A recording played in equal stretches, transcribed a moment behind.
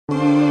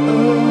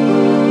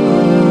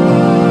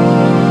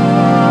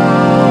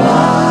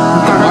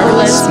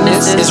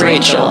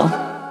Rachel.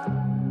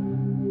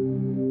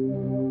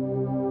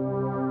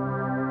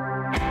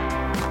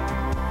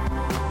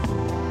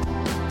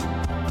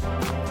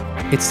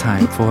 It's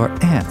time for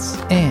ants.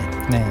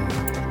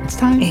 It's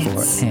time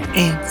for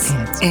ants.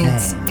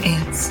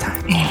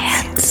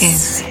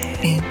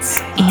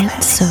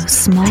 Ants so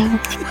small.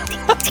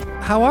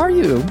 How are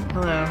you?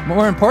 Hello.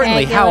 More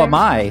importantly, how am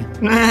I?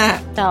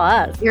 Tell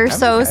us. You're I'm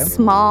so okay.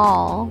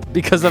 small.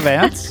 Because of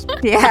ants?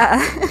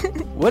 Yeah.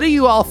 What do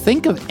you all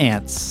think of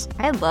ants?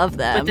 I love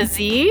them. With the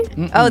Z?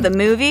 Oh, the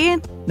movie?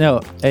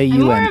 No, I'm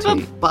more of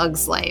AUNT. a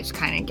Bug's Life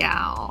kind of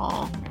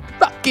gal.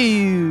 Fuck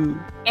you.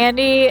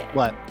 Andy,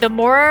 What? the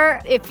more,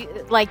 if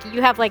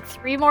you have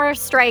 3 more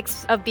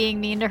strikes of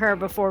being mean to her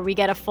before we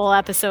get a full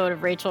episode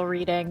of Rachel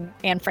reading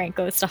Anne Frank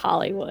Goes to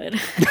Hollywood.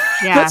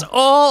 Yeah. That's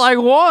all I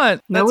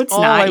want. No, That's it's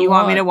all not. I You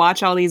want me to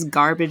watch all these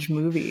garbage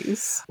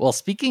movies. Well,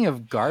 speaking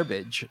of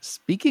garbage,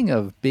 speaking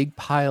of big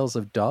piles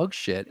of dog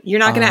shit. You're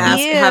not going to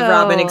have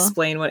Robin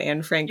explain what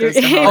Anne Frank Goes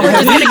to We're Hollywood.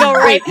 just going to go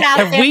right past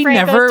Have Anne we Frank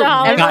never Goes to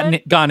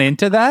Hollywood. gone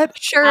into that?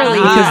 Surely.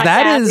 Because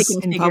that we is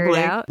can in figure public.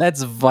 it out.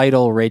 That's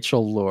vital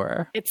Rachel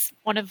lore. It's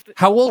one of the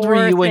How old were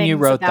 4 you when you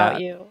things wrote about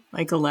that? You.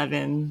 Like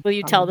 11. Will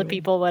you tell the probably.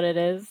 people what it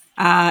is?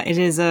 It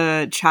is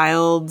a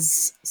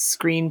child's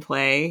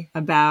screenplay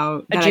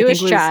about A that Jewish I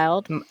think was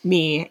child.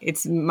 Me.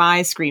 It's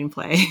my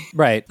screenplay.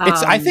 Right.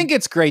 I Um, think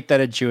it's great that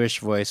a Jewish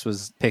voice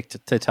was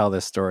picked to tell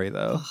this story,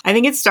 though. I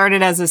think it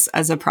started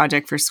as a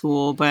project for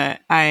school, but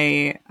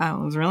I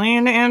was really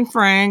into Anne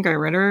Frank. I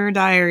read her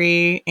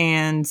diary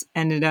and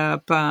ended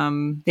up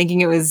thinking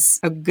it was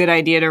a good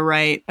idea to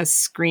write a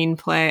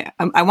screenplay.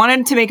 I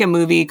wanted to make a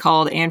movie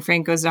called Anne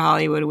Frank Goes to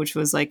Hollywood, which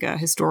was like a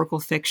historical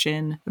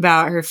fiction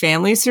about her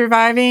family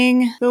surviving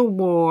the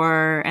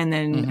war and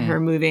then her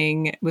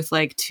moving with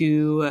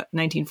 2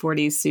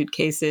 1940s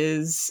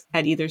suitcases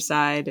at either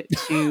side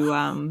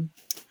to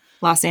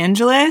Los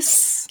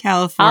Angeles,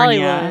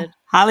 California.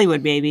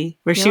 Hollywood, baby,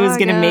 where she was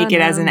going to make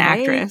it as an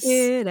actress. Make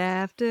it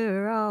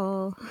after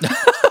all.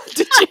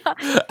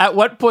 At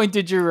what point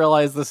did you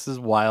realize this is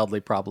wildly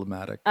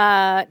problematic?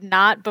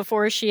 Not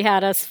before she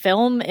had us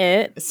film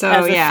it So,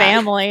 as a yeah.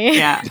 family.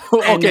 Yeah.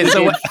 Okay, And we so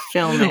did what-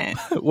 film it.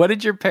 What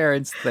did your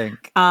parents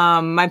think?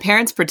 My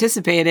parents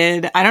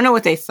participated. I don't know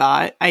what they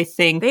thought. I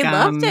think They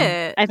loved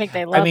it. I think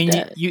they loved I mean,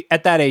 it. you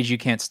at that age, you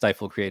can't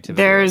stifle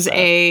creativity. There's like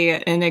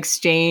that. an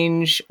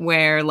exchange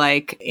where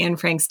Anne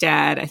Frank's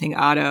dad, I think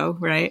Otto,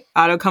 right?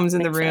 Otto comes in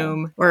the Think so.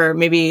 room, or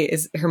maybe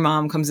her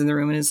mom comes in the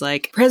room and is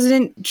like,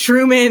 President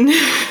Truman.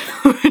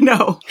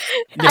 No,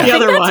 I the think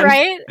other that's one.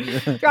 right.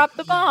 Drop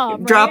the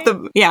bomb. Drop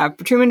right?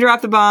 Truman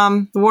dropped the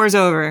bomb. The war's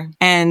over.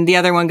 And the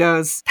other one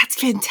goes, that's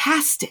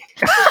fantastic.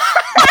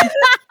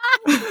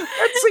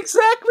 That's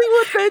exactly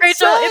what they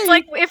Rachel, say. it's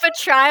like if a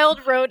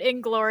child wrote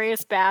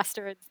Inglorious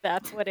Bastards,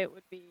 that's what it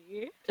would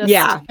be. Just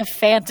Yeah. a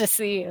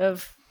fantasy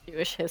of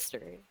Jewish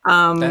history.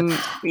 That's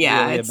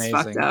Yeah, really it's amazing.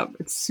 fucked up.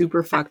 It's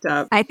super fucked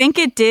up. I think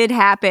it did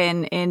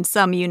happen in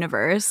some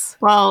universe.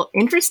 Well,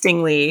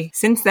 interestingly,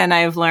 since then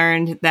I've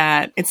learned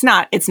that it's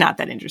not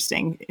that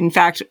interesting. In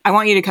fact, I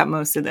want you to cut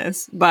most of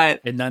this, but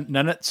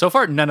And so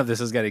far, none of this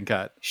is getting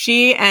cut.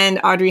 she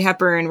and Audrey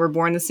Hepburn were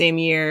born the same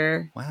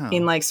year. Wow.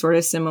 In sort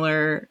of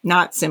similar,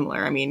 not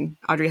similar. I mean,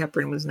 Audrey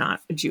Hepburn was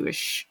not a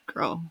Jewish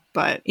girl,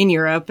 but in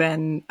Europe,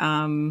 and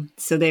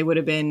so they would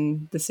have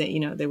been the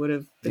same. They would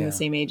have been Yeah. the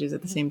same ages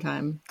at the same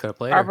time. Could have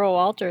played her. Barbara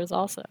Walters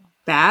also.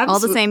 Babs, All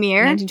the same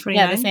year? 1929.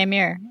 Yeah, the same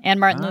year. And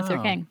Martin Luther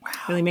Oh, King.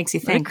 Really makes you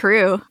What a think.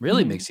 crew.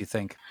 Really makes you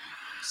think.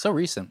 So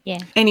recent. Yeah.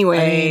 Anyway,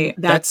 I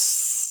mean,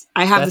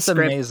 I have the That's script.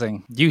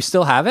 amazing. Do you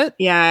still have it?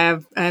 Yeah,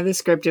 I have the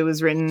script. It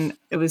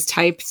was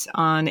typed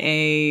on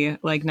a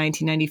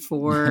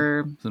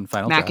 1994 It's in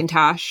final draft.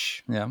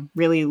 Macintosh, Yeah.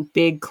 really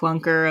big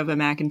clunker of a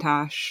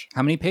Macintosh.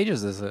 How many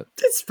pages is it?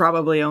 It's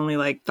probably only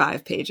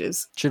 5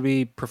 pages. Should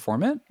we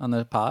perform it on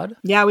the pod?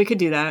 Yeah, we could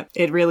do that.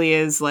 It really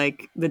is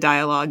the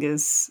dialogue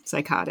is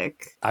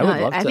psychotic. I would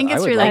No, love to. I think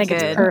it's would really love I to think do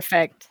it's good. that.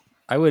 perfect.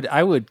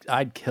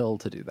 I'd kill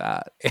to do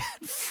that.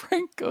 And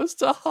Frank Goes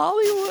to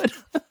Hollywood.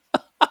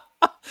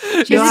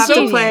 You'll have to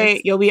genius.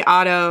 play. You'll be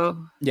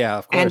Otto Yeah,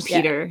 of and course.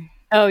 Peter.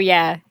 Oh,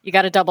 yeah. You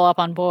got to double up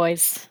on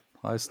boys.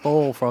 I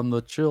stole from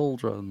the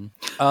children.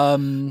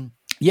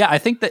 Yeah, I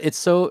think that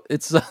it's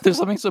there's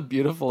something so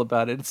beautiful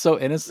about it. It's so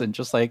innocent,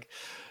 just like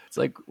it's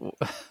like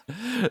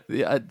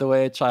the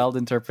way a child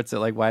interprets it.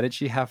 Like, why did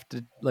she have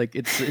to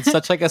it's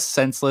such a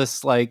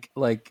senseless,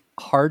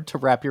 hard to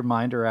wrap your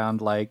mind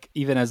around,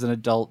 even as an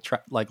adult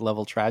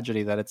level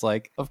tragedy, that it's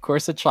of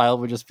course a child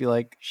would just be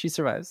like, she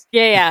survives.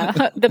 Yeah.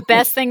 The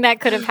best thing that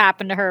could have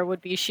happened to her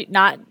would be she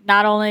not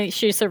only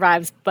she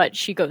survives, but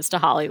she goes to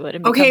Hollywood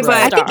and Okay, becomes but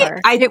a I star.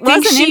 think It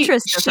was an she,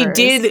 interest of she hers.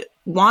 did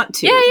want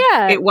to.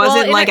 Yeah. It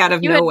wasn't Well, out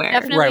of you had nowhere.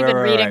 definitely Right, been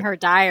right, reading right. her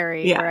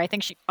diary, Yeah. where I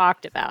think she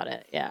talked about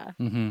it. Yeah.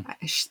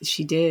 Mm-hmm.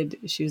 She did.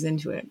 She was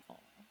into it.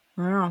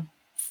 I don't know.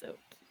 So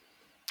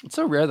It's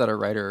so rare that a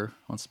writer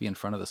wants to be in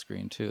front of the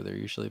screen too. They're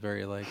usually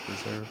very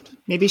reserved.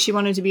 Maybe she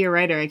wanted to be a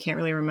writer. I can't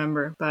really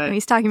remember, but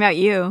He's talking about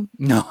you.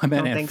 No, I I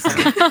meant don't Anne think so.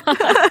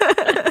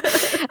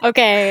 Frank.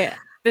 okay.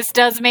 This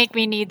does make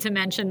me need to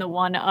mention the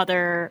one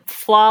other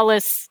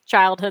flawless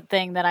childhood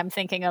thing that I'm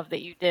thinking of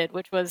that you did,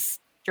 which was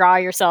draw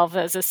yourself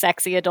as a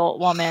sexy adult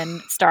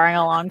woman starring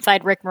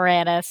alongside Rick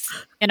Moranis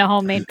in a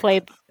homemade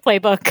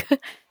playbook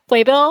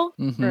playbill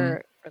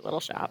for Little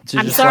Shop. So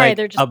I'm just sorry, like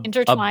they're just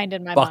intertwined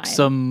in my mind.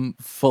 Buxom,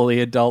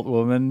 fully adult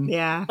woman.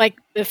 Yeah. Like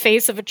the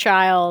face of a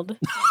child.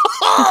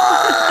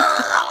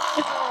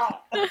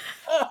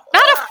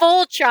 Not a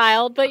full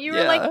child, but you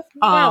were like,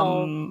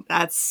 well, I'm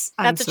that's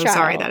so a child.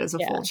 sorry. That is a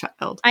full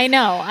child. I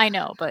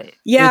know, but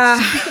Yeah.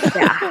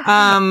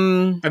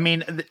 I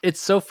mean, it's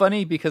so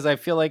funny because I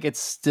feel like it's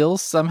still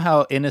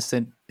somehow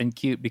innocent and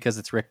cute because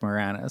it's Rick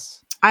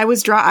Moranis.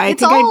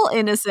 It's all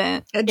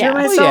innocent. I drew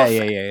myself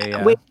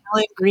yeah. with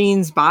Ellen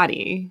Green's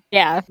body.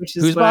 Yeah. Which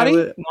is Whose what body?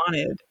 I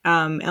wanted.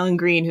 Ellen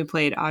Green, who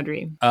played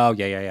Audrey. Oh,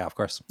 yeah, of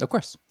course.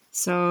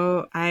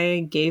 So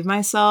I gave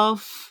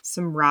myself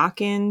some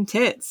rockin'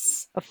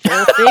 tits. A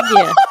full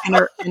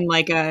figure. and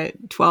like a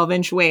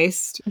 12-inch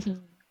waist.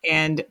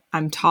 And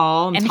I'm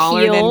tall. I'm and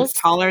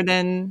taller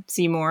than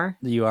Seymour.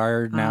 You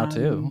are now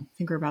too. I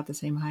think we're about the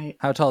same height.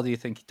 How tall do you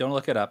think? Don't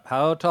look it up.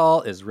 How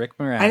tall is Rick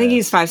Moranis? I think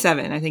he's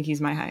 5'7". I think he's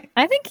my height.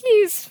 I think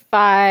he's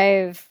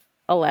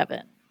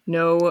 5'11".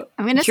 No,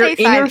 I'm gonna you're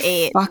say in your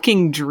 5'8".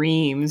 Fucking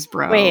dreams,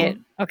 bro. Wait,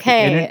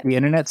 okay. The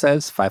internet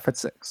says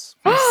 5'6".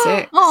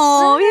 5'6".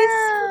 Oh,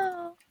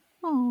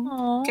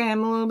 Aw, Okay,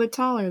 I'm a little bit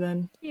taller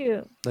then.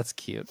 cute. That's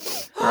cute.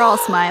 we're all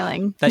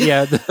smiling.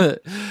 Can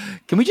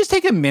we just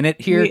take a minute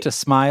here to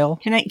smile?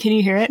 Can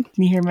you hear it?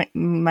 Can you hear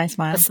my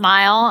smile? A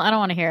smile? I don't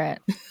want to hear it.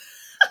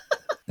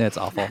 That's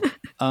awful.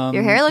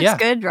 Your hair looks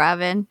good,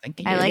 Robin.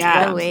 Thank you. I like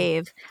Yeah. the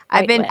wave.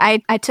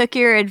 Wait. I took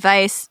your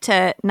advice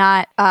to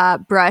not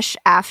brush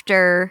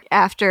after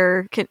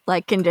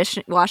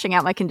washing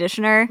out my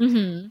conditioner,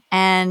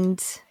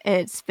 and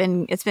it's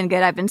been good.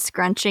 I've been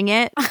scrunching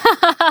it.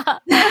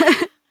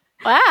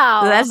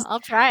 Wow. So I'll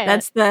try it.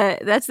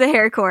 That's the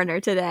hair corner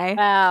today.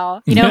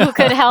 Wow. You know who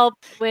could help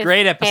with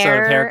Great episode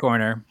of Hair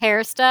Corner.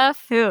 hair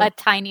stuff? Who? A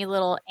tiny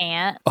little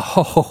ant.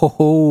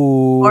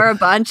 Oh, Or a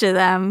bunch of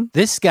them.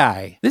 this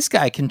guy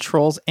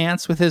controls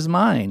ants with his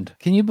mind.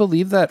 Can you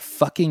believe that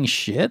fucking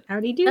shit?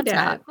 How'd he do That's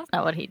that?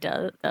 not what he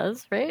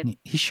does, right?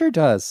 He sure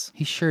does.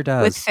 He sure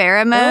does. With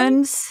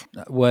pheromones.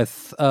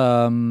 With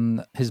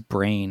his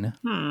brain.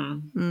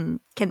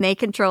 Can they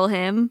control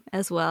him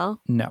as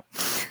well? No.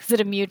 Is it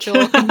a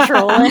mutual controlling?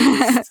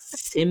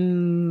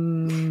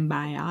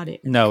 Symbiotic.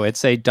 No,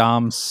 it's a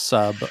dom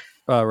sub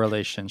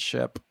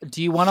relationship.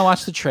 Do you want to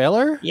watch the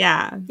trailer?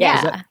 Yeah. Yeah.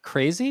 Is that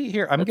crazy?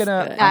 Here, I'm That's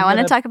gonna. good. I want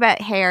to talk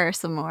about hair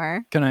some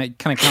more. Can I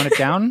count it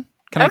down?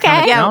 Can I Okay.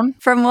 count it down?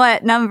 From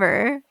what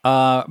number?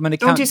 I'm gonna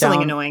Don't count do something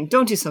down. annoying.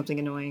 Don't do something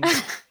annoying.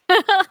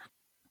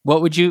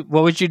 What would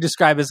you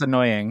describe as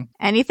annoying?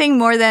 Anything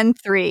more than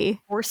 3.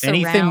 Or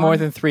Anything more surround.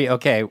 than 3?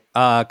 Okay.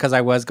 Because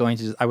I was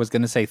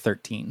gonna say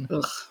 13.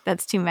 Ugh.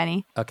 That's too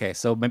many. Okay,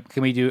 so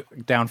can we do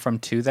down from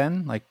 2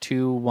 then? Like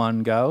 2,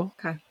 1, go.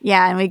 Okay.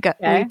 Yeah, and we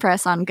Okay.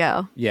 press on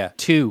go. Yeah,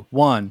 2,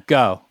 1,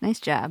 go. Nice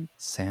job.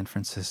 San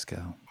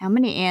Francisco, How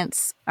many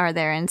ants are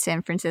there in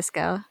San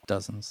Francisco?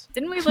 dozens.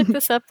 Didn't we look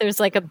this up? There's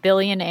like 1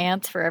 billion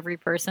ants for every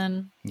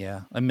person.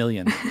 Yeah, 1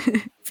 million.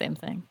 Same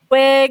thing.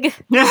 Wig.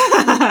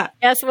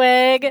 Yes,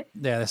 wig.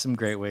 Yeah, there's some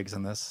great wigs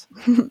in this.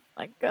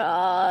 My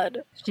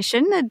God. She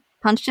shouldn't have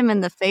punched him in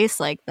the face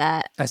like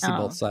that. I see Oh.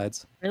 both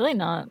sides. Really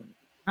not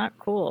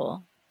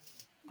cool.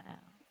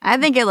 I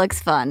think it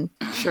looks fun.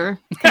 Sure.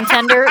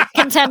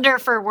 Contender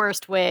for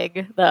worst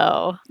wig,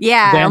 though.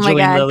 Yeah, oh my Evangeline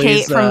god, Lilly's,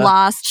 Kate from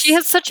Lost. She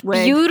has such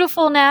wig.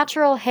 beautiful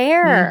natural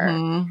hair.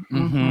 Mm-hmm.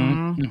 Mm-hmm.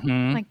 Oh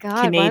Mm-hmm. my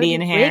God.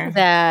 Canadian why would you hair. wig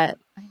that?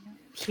 I know,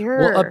 pure.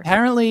 Well,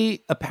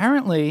 apparently,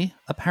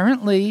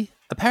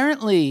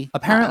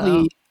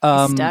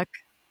 He's stuck.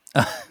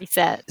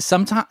 Reset.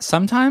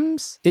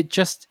 sometimes it's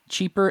just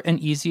cheaper and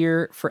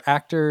easier for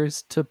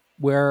actors to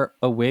wear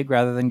a wig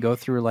rather than go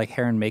through like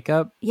hair and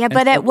makeup. Yeah, And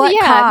but so- at what It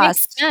makes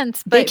cost?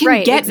 sense. They But can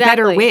right, get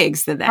better exactly.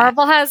 wigs than that.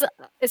 Marvel has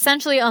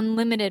essentially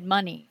unlimited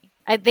money.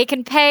 They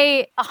can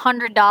pay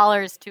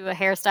 $100 to a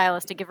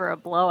hairstylist to give her a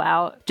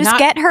blowout. Just Not-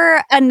 get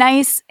her a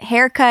nice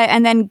haircut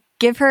and then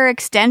give her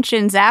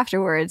extensions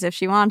afterwards if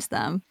she wants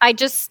them.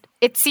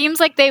 It seems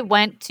like they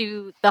went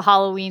to the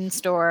Halloween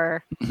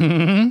store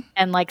and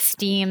like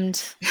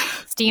steamed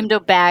a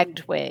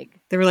bagged wig.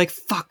 They were like,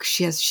 "Fuck,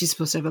 she's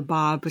supposed to have a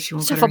bob, but she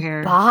won't cut her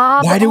hair."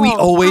 Bob? Why do we Oh,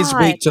 always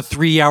God. wait to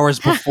 3 hours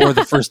before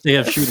the first day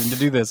of shooting to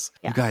do this?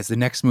 Yeah. You guys, the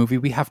next movie,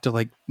 we have to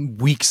like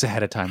weeks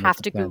ahead of time.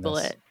 Have to Google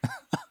it.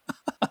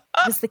 What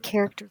does the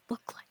character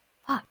look like?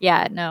 Fuck.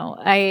 Yeah, no.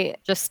 I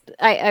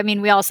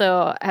mean, we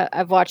also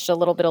I've watched a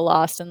little bit of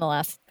Lost in the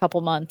last couple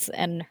months,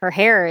 and her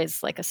hair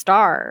is like a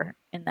star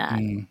in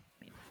that.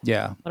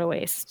 Yeah, What a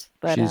waste.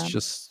 But she's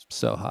just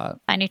so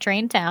hot. Tiny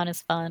Train Town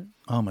is fun.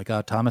 Oh my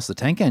God, Thomas the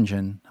Tank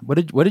Engine. What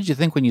did you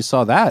think when you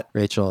saw that,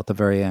 Rachel, at the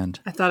very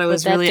end? I thought it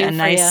was What'd that really do a for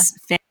nice,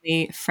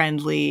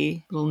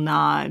 family-friendly little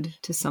nod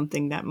to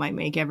something that might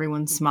make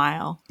everyone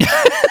smile.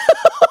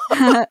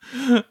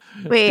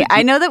 Wait,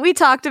 I know that we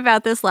talked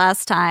about this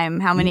last time,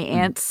 how many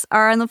ants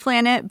are on the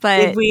planet, but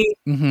Did we?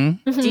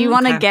 do you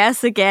want to Okay.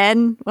 guess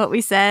again what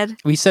we said?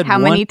 We said How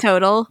many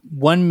total?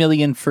 1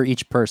 million for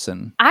each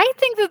person. I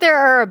think that there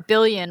are 1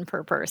 billion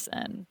per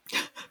person.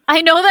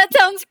 I know that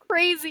sounds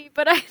crazy,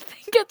 but I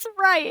think it's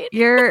right.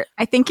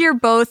 I think you're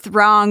both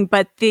wrong,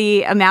 but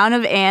the amount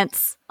of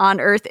ants on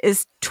Earth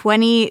is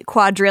 20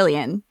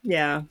 quadrillion,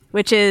 Yeah.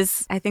 which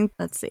is, I think,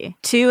 let's see,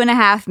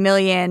 2.5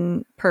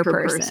 million per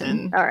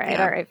person. All right,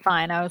 Yeah. all right,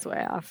 fine. I was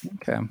way off.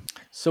 Okay.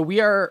 So we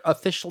are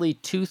officially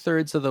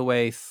 2/3 of the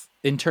way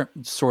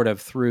sort of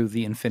through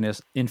the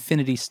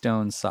Infinity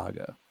Stone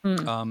saga.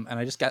 And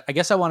I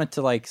guess I wanted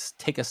to like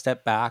take a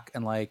step back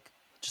and like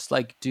just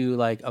like do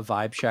like a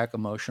vibe check,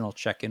 emotional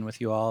check-in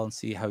with you all and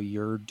see how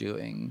you're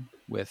doing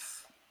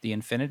with the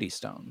Infinity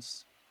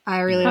Stones. I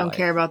really don't life.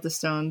 care about the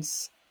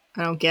stones.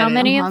 I don't get How it.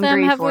 many I'm of them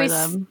hungry have for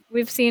them.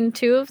 we've seen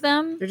 2 of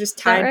them? They're just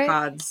Is that Tide right?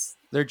 Pods.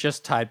 They're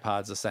just Tide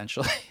Pods,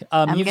 essentially.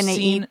 I'm You've going to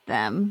seen, eat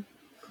them.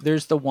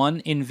 there's the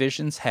one in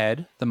Vision's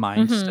head, the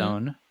Mind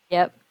Stone.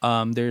 Yep.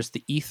 There's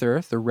the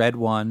Ether, the red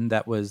one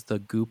that was the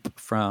goop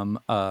from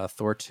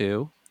Thor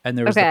 2. And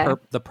there was Okay.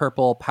 the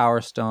purple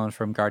Power Stone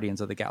from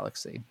Guardians of the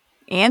Galaxy.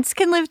 Ants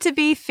can live to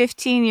be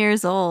 15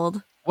 years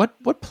old,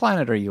 What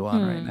planet are you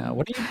on right now?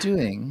 What are you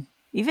doing?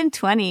 even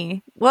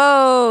 20.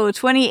 Whoa,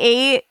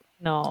 28?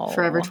 No.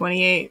 Forever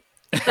 28.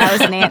 That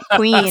was an ant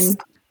queen.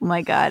 Oh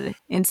my god.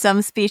 In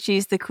some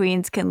species, the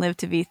queens can live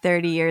to be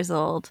 30 years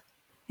old.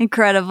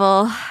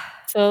 Incredible.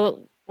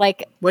 So,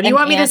 like, What do you an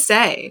want me to ant-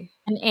 say?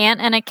 An ant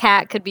and a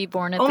cat could be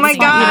born at Oh the my same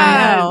God.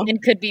 time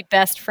and could be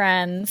best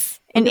friends.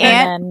 An And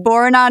ant then,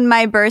 born on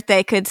my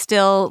birthday could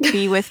still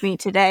be with me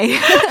today.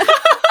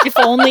 if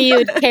only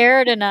you'd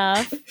cared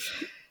enough.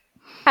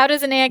 How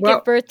does an ant Well-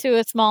 give birth to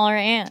a smaller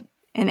ant?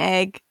 An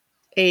egg.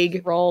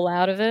 Egg. Roll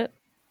out of it?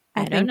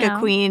 I don't think a know.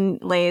 queen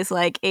lays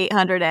like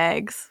 800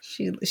 eggs.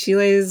 She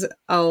lays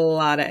a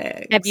lot of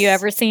eggs. Have you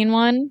ever seen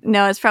one?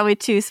 No, it's probably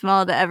too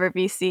small to ever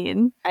be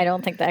seen. I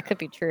don't think that could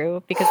be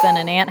true because then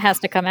an ant has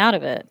to come out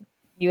of it.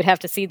 You would have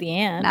to see the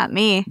ant. Not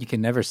me. You can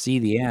never see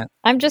the ant.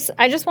 I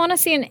just want to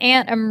see an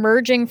ant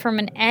emerging from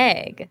an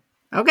egg.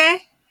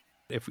 Okay.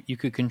 If you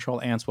could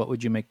control ants, what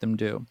would you make them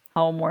do?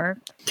 Homework.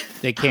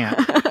 They can't.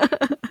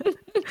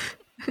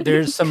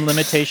 There's some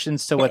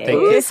limitations to what they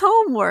It's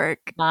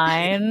homework.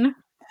 Mine.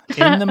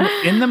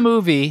 in the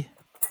movie.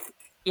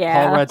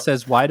 Yeah. Paul Rudd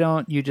says, "Why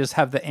don't you just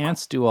have the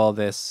ants do all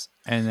this?"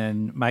 And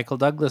then Michael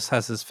Douglas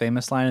has his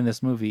famous line in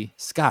this movie,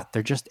 "Scott,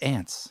 they're just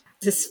ants."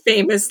 This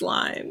famous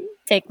line.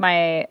 Take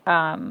my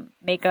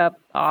makeup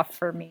off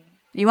for me.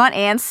 You want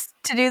ants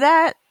to do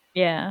that?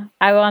 Yeah.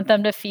 I want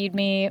them to feed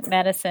me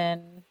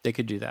medicine. They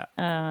could do that.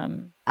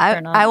 Turn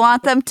on- I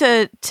want them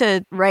to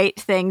write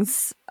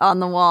things on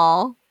the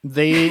wall.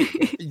 They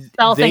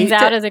spell things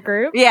out as a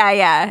group.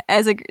 Yeah.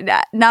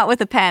 Not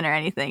with a pen or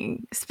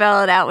anything.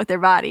 Spell it out with their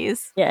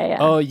bodies. Yeah.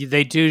 Oh,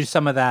 they do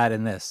some of that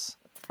in this.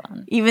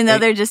 Fun. Even though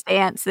they're just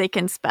ants, they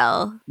can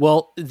spell.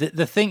 Well,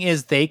 the thing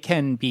is, they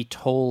can be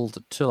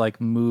told to like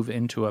move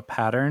into a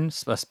pattern,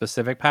 a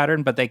specific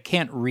pattern, but they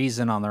can't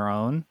reason on their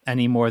own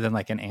any more than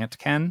like an ant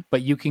can.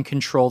 But you can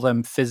control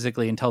them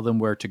physically and tell them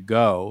where to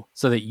go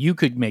so that you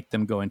could make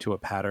them go into a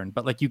pattern.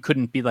 But like you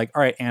couldn't be like,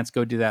 all right, ants,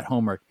 go do that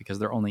homework because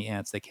they're only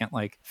ants. They can't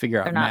like figure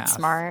They're out not math.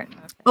 smart.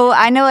 Oh,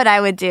 I know what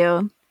I would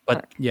do.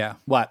 But yeah,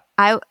 what?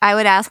 I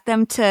would ask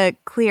them to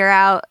clear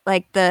out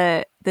like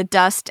the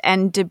dust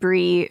and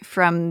debris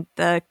from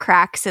the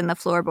cracks in the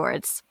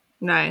floorboards.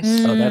 Nice.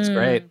 Oh, that's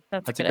great.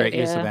 That's That's a good great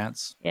use idea. of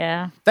ants.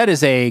 Yeah. That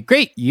is a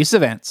great use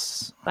of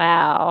ants.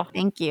 Wow.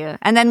 Thank you.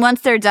 And then once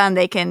they're done,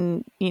 they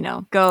can,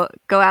 go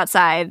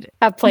outside.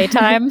 Have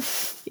playtime.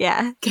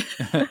 Yeah.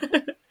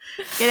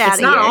 Get out It's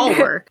of not here. all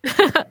work.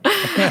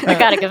 I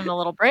got to give them a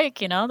little break.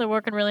 They're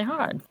working really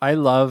hard. I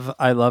love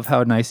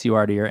how nice you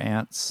are to your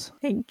ants.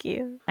 Thank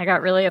you. I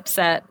got really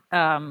upset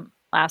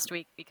last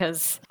week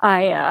because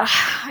I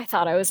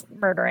thought I was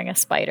murdering a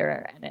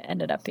spider and it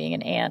ended up being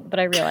an ant, but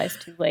I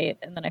realized too late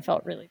and then I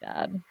felt really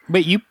bad.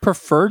 Wait, you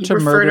prefer You to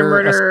prefer to murder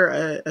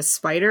murder a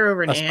spider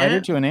over an a spider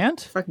ant? to an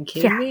ant? Fucking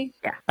kidding me?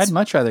 Yeah. I'd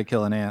much rather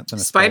kill an ant than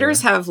a Spiders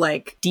spider. have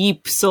like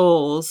deep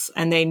souls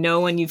and they know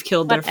when you've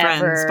killed their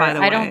friends, Whatever. by the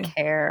way. I don't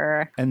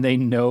care. And they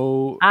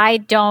know. I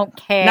don't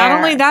care. Not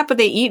only that, but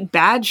they eat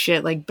bad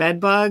shit like bed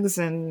bugs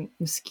and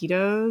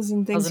mosquitoes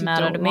and things doesn't you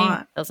matter don't to me.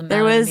 want. Doesn't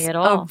There matter was to me at a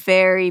all.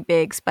 very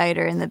big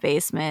spider in the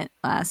basement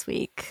last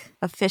week.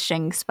 A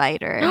fishing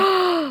spider.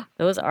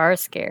 Those are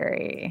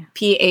scary.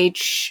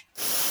 pH.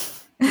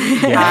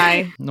 Yeah.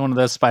 High. One of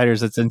those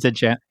spiders that's into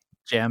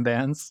jam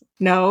bands.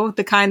 No,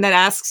 the kind that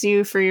asks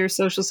you for your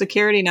social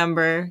security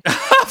number.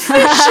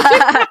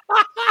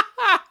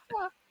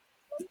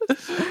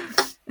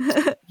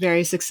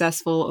 Very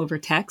successful over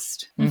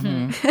text.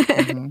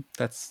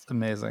 That's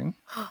amazing.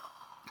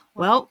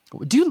 Well,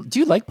 Do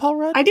you like Paul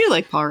Rudd? I do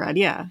like Paul Rudd,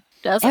 yeah.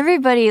 doesn't.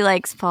 Everybody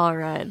likes Paul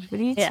Rudd. What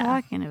are you Yeah.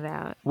 talking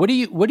about? What do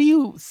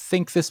you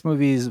think this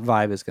movie's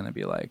vibe is going to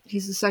be like?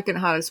 He's the second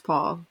hottest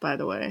Paul, by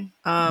the way.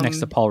 Next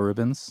to Paul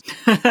Rubens,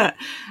 All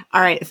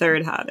right,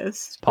 third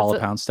hottest. Paula Is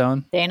it-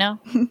 Poundstone, Dano?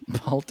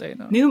 Paul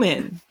Dano.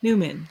 Newman.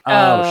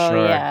 Oh,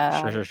 sure.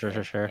 yeah.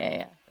 Sure.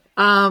 Yeah.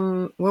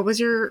 What was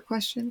your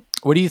question?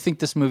 What do you think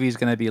this movie is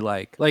going to be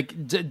like?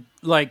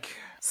 Like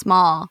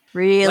Small.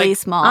 Really Like,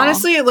 small.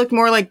 Honestly, it looked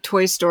more like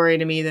Toy Story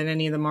to me than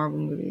any of the Marvel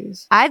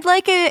movies. I'd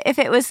like it if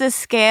it was the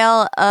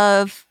scale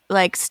of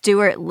like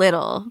Stuart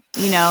Little,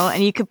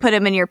 and you could put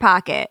him in your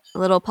pocket.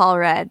 Little Paul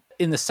Rudd.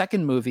 in the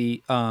second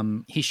movie,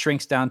 he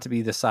shrinks down to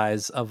be the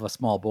size of a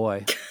small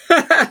boy.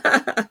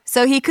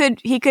 So he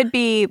could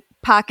be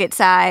pocket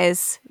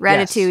size,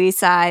 Ratatouille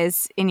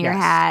size in your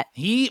hat.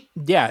 He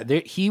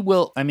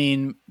will. I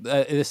mean,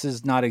 this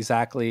is not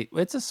exactly.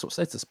 It's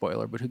a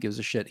spoiler, but who gives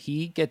a shit?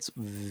 He gets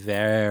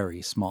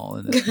very small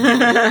in this movie.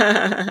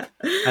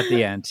 At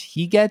the end,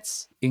 he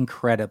gets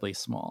incredibly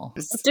small.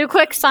 Let's do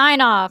quick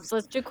sign-offs.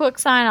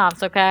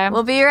 Okay?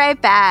 We'll be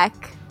right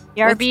back.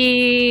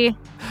 BRB.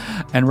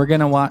 And we're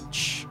gonna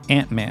watch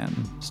Ant-Man,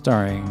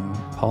 starring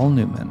Paul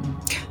Newman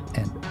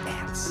and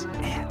ants.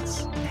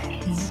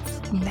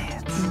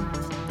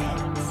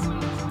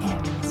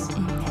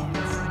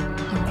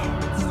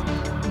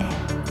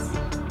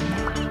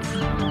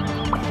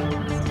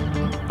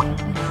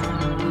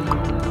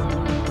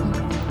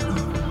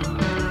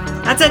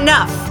 That's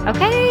enough.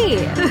 Okay.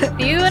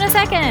 See you in a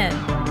second.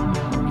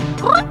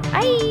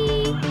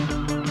 Bye.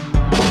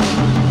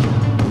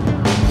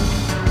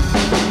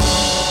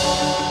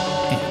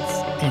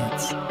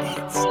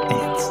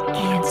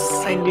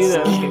 I knew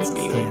that was going to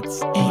be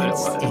what it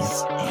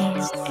was.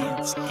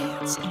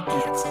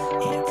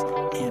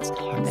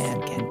 A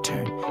man can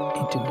turn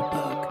into a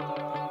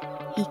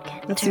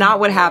bug. That's not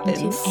what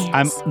happens.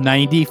 I'm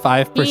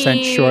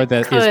 95% sure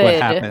that is what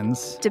could.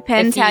 happens.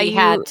 Depends If how he you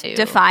had to.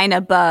 define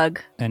a bug.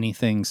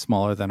 Anything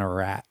smaller than a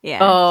rat. Yeah.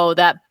 Oh,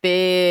 that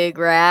big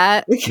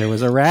rat. There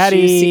was a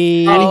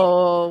ratty.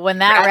 Oh, when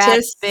that Rattus.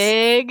 rat's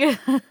big.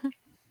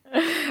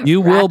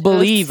 You will Rattus.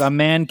 believe a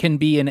man can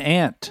be an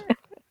ant.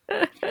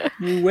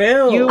 You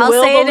will. You I'll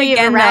will say it believe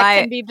again, a rat though, I-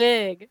 can be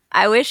big.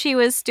 I wish he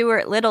was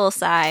Stuart Little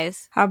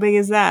size. How big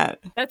is that?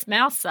 That's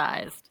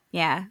mouse-sized.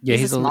 Yeah. Yeah,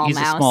 he's a small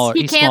mouse. smaller.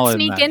 He he's can't smaller than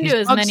sneak that. into He's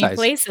as bug many size.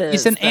 places,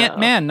 He's an though. ant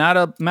man, not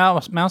a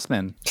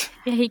mouseman.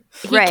 Yeah, he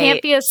Right.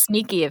 can't be as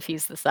sneaky if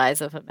he's the size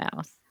of a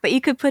mouse. But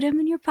you could put him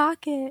in your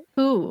pocket.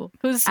 Who?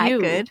 Who's I you?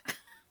 could.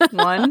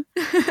 One.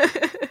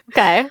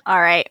 Okay. All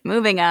right,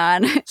 moving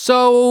on.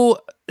 So,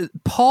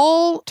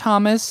 Paul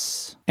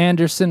Thomas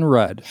Anderson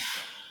Rudd,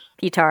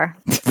 Petar.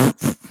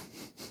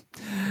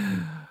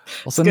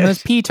 also known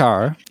as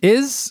Petar,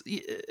 is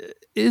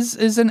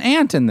an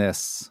ant in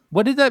this.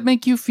 What did that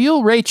make you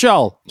feel,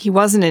 Rachel? He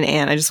wasn't an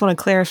ant. I just want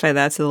to clarify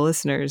that to the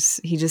listeners.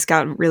 He just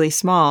got really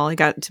small. He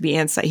got to be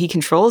ant size. He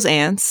controls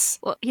ants.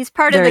 Well, he's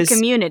part of There's- the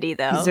community,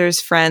 though. There's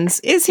friends.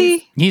 Is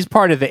he? He's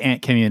part of the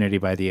ant community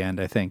by the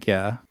end, I think.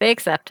 Yeah, They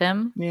accept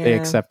him. Yeah. they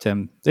accept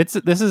him. This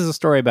is a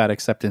story about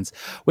acceptance.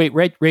 Wait,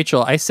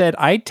 Rachel, I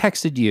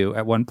texted you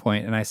at one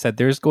point, and I said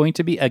there's going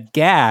to be a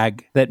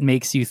gag that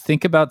makes you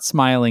think about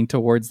smiling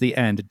towards the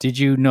end. Did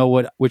you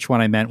know which one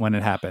I meant when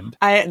it happened?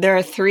 There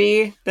are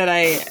three that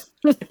I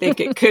think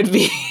it could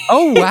be.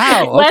 Oh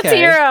wow! Okay. Let's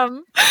hear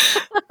him.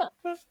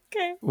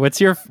 Okay. What's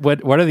your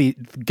what are the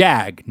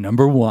gag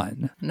number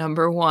one?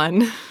 Number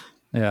one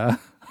Yeah.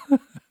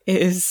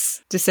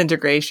 is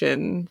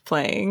Disintegration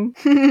playing.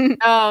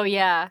 Oh,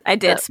 yeah. I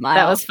did That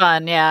smile. was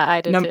fun. Yeah,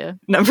 I did too.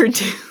 Number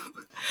two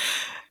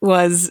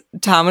was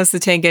Thomas the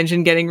Tank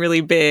Engine getting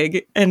really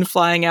big and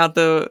flying out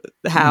the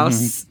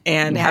house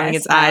and Yeah, having I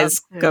its smiled eyes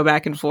too. go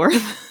back and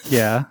forth.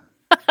 Yeah.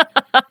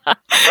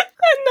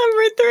 And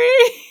number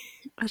three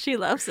Oh, she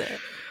loves it.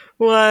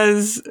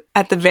 was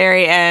at the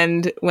very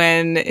end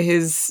when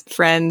his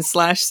friend /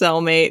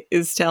 cellmate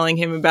is telling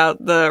him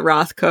about the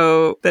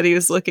Rothko that he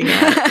was looking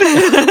at.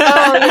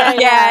 Oh, yeah,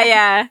 yeah.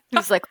 Yeah.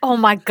 He's like, oh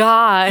my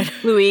God.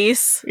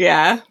 Luis.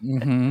 Yeah.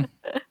 Mm-hmm.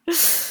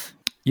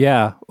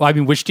 Yeah. Well, I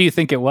mean, which do you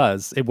think it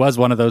was? It was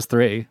one of those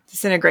three.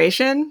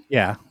 Disintegration?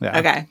 Yeah. Yeah.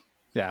 Okay.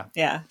 Yeah.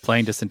 Yeah.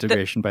 Playing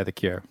Disintegration by The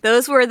Cure.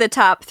 Those were the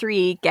top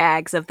 3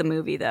 gags of the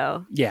movie,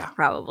 though. Yeah.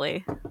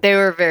 Probably. They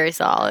were very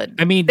solid.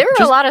 I mean, There were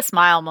just- a lot of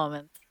smile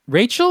moments.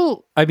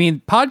 Rachel, I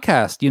mean,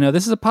 podcast,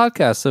 this is a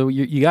podcast, so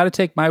you got to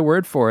take my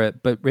word for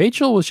it. But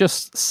Rachel was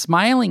just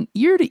smiling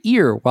ear to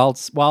ear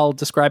while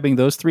describing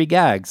those 3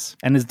 gags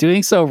and is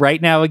doing so right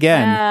now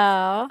again.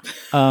 Wow.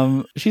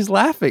 She's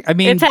laughing. I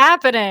mean, It's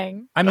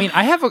happening. I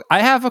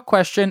have a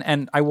question,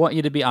 and I want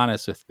you to be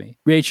honest with me.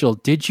 Rachel,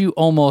 did you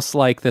almost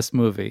like this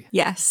movie?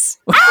 Yes.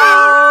 Roll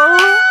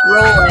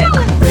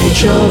it.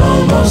 Rachel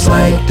almost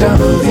liked a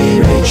movie.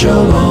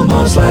 Rachel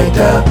almost liked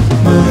a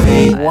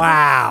movie.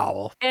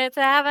 Wow. It's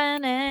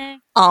happening.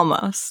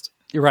 Almost.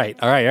 You're right.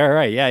 All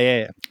right.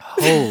 Yeah.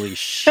 Holy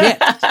shit.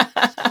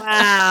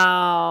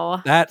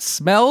 Wow. That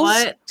smells,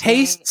 What?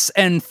 tastes,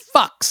 and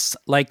fucks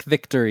like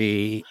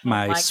victory,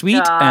 my my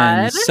sweet God.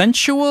 and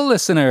sensual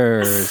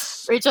listeners.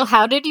 Rachel,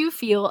 how did you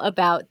feel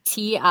about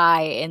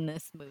T.I. in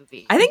this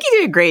movie? I think he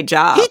did a great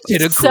job. He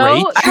did a So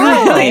great good.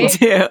 I really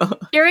do.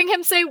 Hearing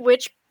him say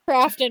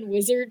witchcraft and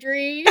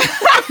wizardry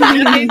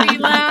made me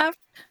laugh.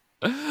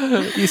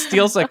 He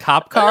steals a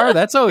cop car.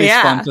 That's always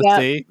Yeah. fun to Yep.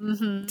 see.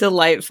 Mhm.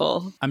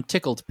 Delightful. I'm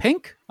tickled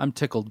pink. I'm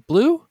tickled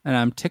blue, and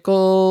I'm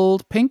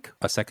tickled pink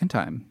a second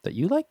time that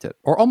you liked it,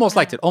 or almost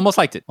liked it. Almost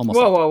liked it. Almost.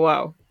 Whoa, liked whoa,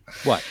 whoa. it.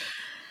 What?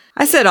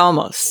 I said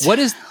almost. What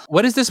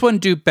does this one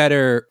do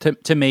better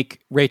to make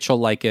Rachel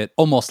like it,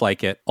 almost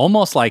like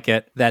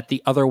it, that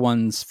the other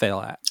ones fail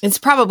at? It's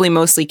probably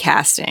mostly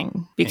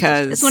casting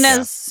because This one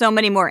has so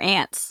many more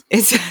ants.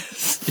 it's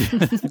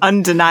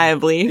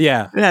undeniably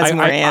Yeah, it has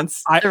more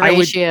ants. The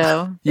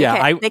ratio.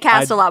 Yeah, They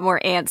cast a lot more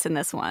ants in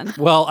this one.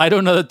 Well, I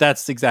don't know that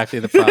that's exactly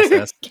the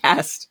process.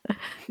 Cast.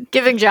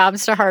 Giving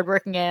jobs to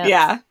hardworking ants.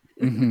 Yeah.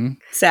 Mm-hmm.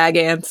 SAG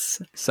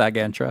ants.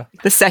 Sagantra.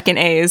 The second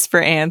A is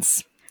for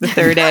ants. The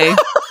third A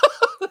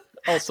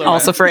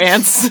also for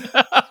ants.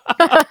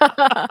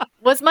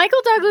 Was Michael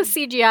Douglas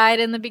CGI'd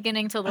in the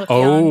beginning to look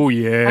Oh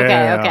young?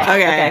 yeah.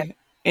 Okay.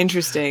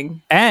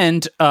 Interesting.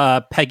 And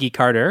Peggy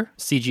Carter,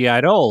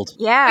 CGI'd old.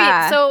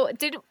 Yeah. Wait, so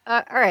did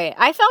all right.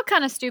 I felt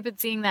kind of stupid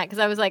seeing that because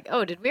I was like,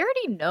 "Oh, did we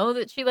already know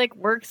that she like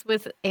works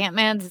with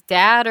Ant-Man's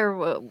dad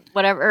or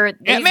whatever?"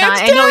 Ant-Man's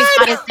I know he's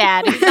not his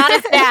dad. He's not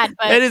his dad,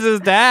 but It is his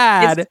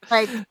dad. it's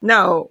like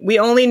No, we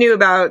only knew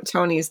about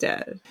Tony's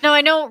dad. no, I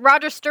know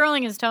Roger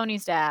Sterling is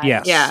Tony's dad.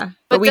 Yes. Yeah.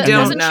 But we don't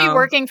Wasn't she know.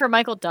 working for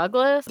Michael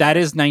Douglas? That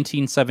is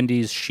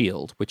 1970s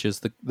SHIELD, which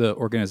is the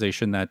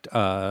organization that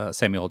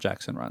Samuel L.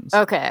 Jackson runs.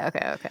 Okay.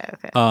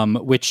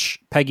 Which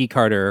Peggy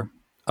Carter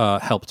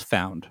helped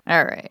found.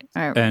 All right.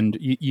 And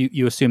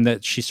you assume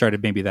that she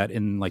started maybe that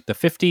in like the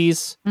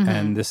 50s, Mhm.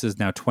 and this is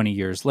now 20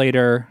 years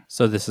later.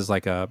 So this is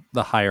like the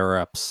higher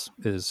ups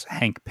is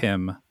Hank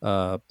Pym,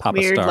 Papa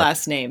Weird Stark.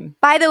 last name.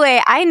 By the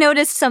way, I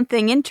noticed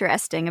something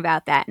interesting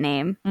about that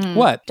name. Mm.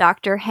 What?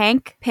 Dr.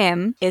 Hank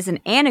Pym is an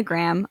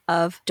anagram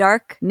of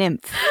dark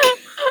nymph.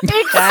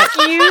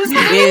 Excuse me.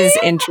 Is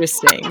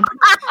interesting.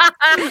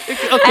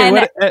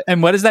 Okay,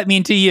 and what does that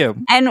mean to you?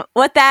 And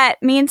what that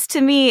means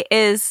to me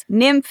is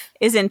nymph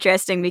is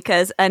interesting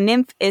because a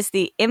nymph is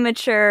the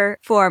immature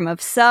form of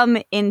some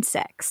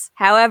insects.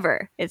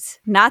 However, it's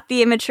not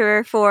the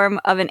immature form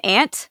of an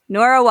ant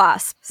nor a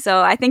wasp.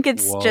 So I think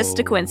it's just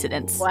a Whoa.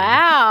 coincidence.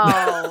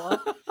 Wow.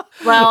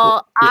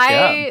 Well,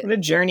 I What a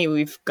journey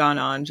we've gone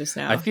on just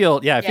now. I feel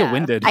Yeah.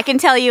 winded. I can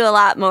tell you a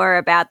lot more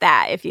about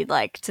that if you'd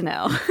like to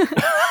know.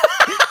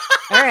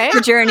 all right.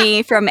 The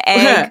journey from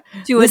egg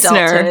to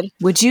Listener, adulthood.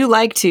 would you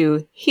like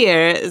to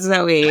hear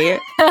Zoe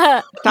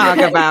talk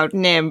about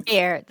nymph?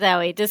 Here,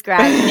 Zoe,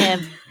 describe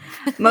him.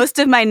 Most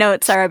of my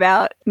notes are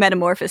about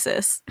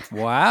metamorphosis.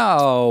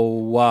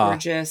 Wow.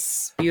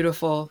 Gorgeous,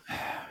 beautiful.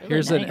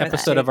 Here's an nice.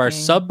 episode of our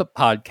Breathtaking. sub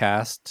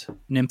podcast,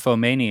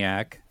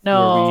 Nymphomaniac, where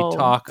No. we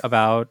talk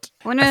about.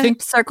 I want I to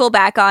think- circle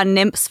back on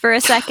nymphs for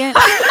a second.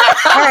 All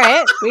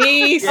right.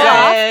 We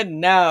Yeah. said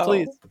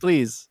no.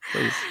 Please.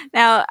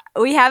 Now,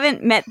 we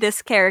haven't met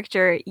this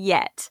character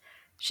yet.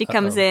 She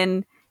comes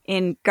Uh-oh.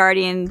 in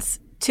Guardians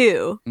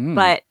 2, Mm.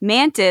 but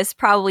Mantis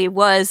probably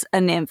was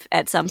a nymph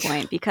at some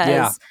point because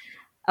Yeah.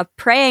 a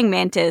praying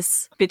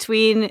mantis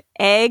between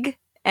egg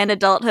and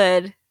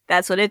adulthood,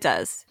 that's what it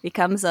does.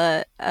 Becomes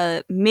a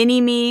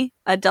mini-me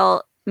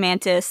adult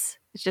mantis.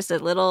 It's just a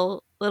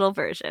little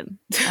version.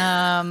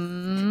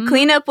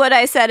 Clean up what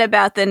I said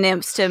about the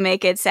nymphs to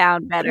make it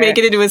sound better. Make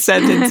it into a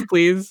sentence,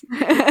 please.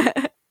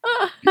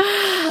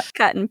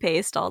 Cut and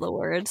paste all the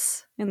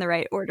words in the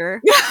right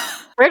order.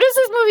 Where does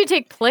this movie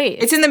take place?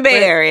 It's in the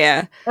Bay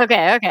Area. Okay.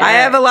 I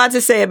have a lot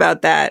to say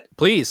about that.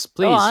 Please.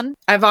 Go on.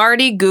 I've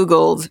already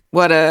Googled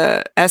what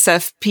a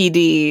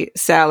SFPD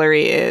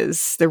salary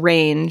is, the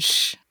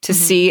range, to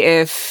see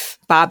if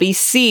Bobby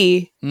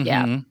C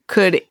Yeah. Mhm.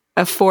 could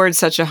afford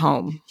such a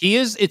home. He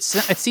is. It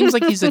seems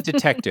like he's a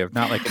detective,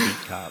 not like a beat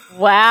cop.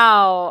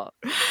 Wow.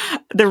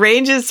 The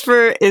range is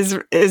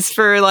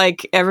for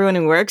like everyone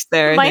who works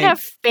there. I Might think. have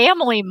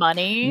family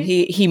money.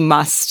 He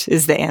must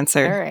is the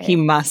answer. All right. He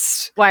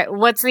must. Why?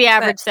 What's the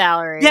average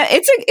salary? Yeah,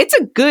 it's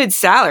a good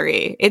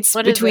salary. It's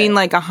What is between it?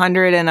 like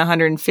 100 and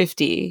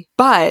 150.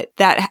 But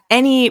that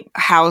any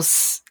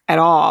house at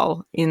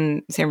all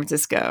in San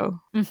Francisco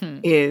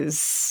Mhm.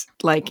 is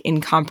like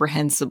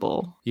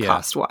incomprehensible Yeah.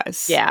 cost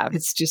wise. Yeah.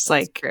 It's just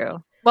That's like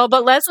true. Well,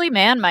 but Leslie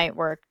Mann might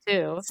work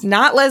too. it's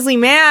not Leslie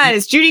Mann,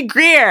 it's Judy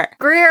Greer.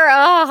 Greer.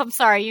 Oh, I'm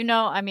sorry.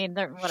 I mean,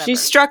 whatever. She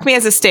struck me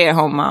as a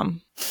stay-at-home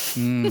mom.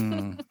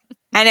 Mm.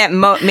 And at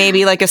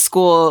maybe like a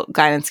school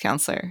guidance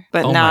counselor,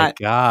 but Oh not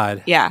my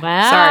god. yeah.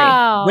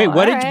 Wow. Wait,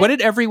 what All did what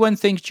did everyone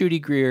think Judy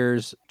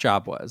Greer's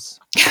job was?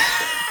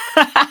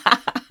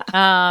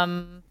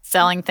 Sorry.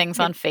 Selling things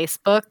on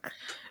Facebook.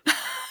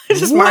 It's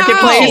just Wow.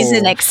 marketplace. She's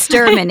an Facebook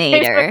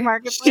exterminator.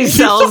 Marketplace. She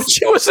sells.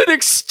 She was an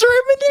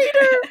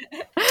exterminator.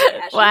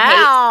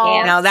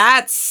 Wow. Now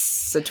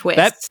that's a twist.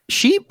 That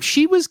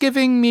she was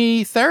giving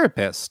me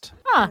therapist.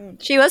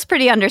 She was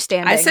pretty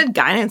understanding. I said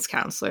guidance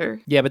counselor.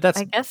 Yeah, but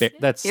I guess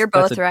that's You're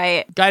that's both a-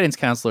 right. Guidance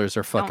counselors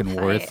are fucking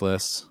fight.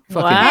 worthless.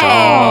 Wow.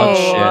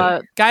 Fucking dog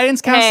shit.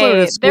 Guidance counselor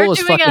Hey, at they're school is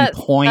doing fucking a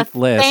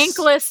pointless.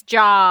 thankless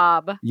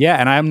job. Yeah,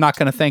 and I'm not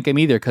going to thank him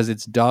either because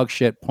it's dog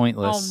shit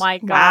pointless. Oh my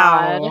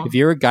god. Wow. If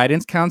you're a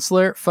guidance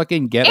counselor,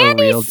 fucking get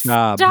Andy, a real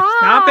job.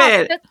 Stop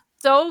it. That's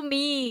so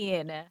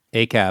mean.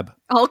 ACAB.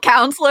 All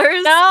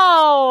counselors?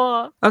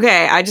 No.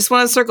 Okay, I just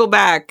want to circle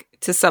back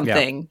to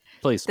something.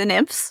 Please. The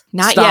nymphs?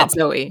 Not Stop. yet,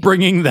 Zoe.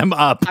 Bringing them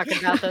up. Talking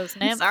about those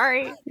names.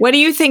 Sorry. What do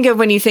you think of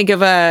when you think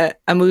of a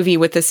movie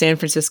with a San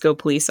Francisco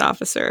police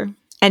officer?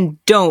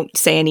 And don't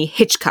say any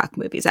Hitchcock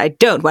movies. I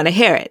don't want to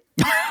hear it.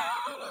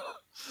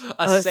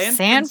 A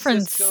San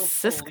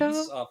Francisco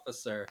police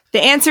officer.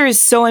 The answer is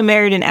So I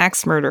Married an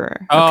Axe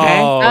Murderer. Oh, Okay.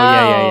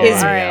 yeah.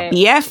 Is- all right.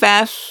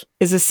 BFF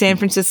is a San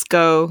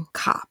Francisco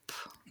cop.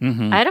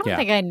 Mhm, I don't yeah.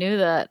 think I knew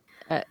that.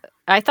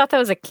 I thought that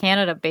was a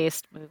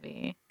Canada-based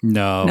movie.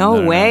 No.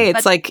 No way.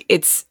 It's But-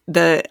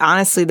 like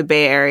honestly the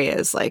Bay Area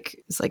is like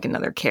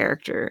another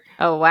character.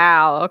 Oh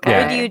wow. Okay.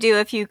 Yeah. What would you do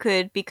if you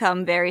could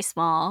become very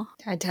small?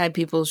 I tied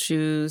people's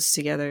shoes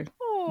together.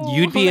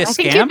 You'd be a I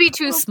think scamp? you'd be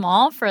too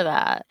small for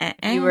that. If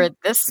you were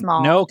this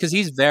small. No, because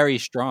he's very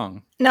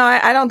strong. No,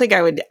 I don't think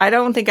I would. I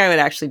don't think I would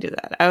actually do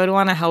that. I would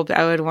want to help.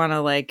 I would want to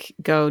like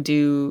go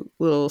do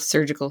little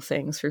surgical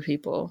things for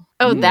people,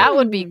 Oh, that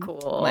would be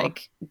cool.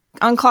 like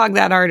unclog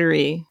that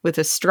artery with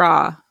a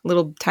straw,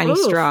 little tiny Oof.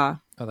 straw.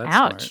 Oh, that's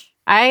ouch. smart.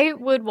 I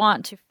would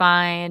want to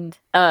find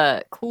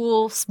a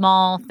cool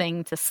small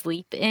thing to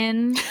sleep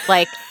in.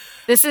 Like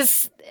this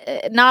is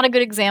not a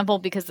good example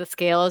because the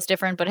scale is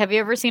different, but have you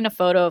ever seen a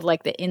photo of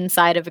like the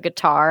inside of a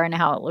guitar and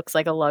how it looks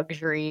like a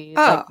luxury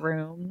like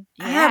room?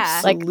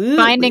 Yeah. Like Absolutely.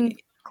 finding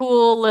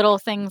cool little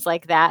things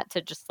like that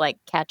to just like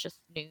catch a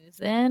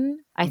snooze in,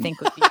 I think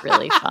would be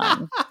really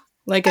fun.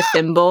 like a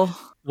thimble.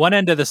 One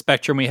end of the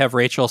spectrum, we have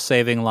Rachel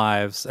saving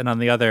lives, and on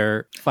the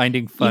other,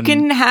 finding fun, You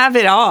can have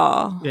it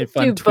all.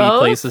 fun Do twee both?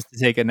 places to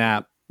take a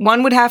nap.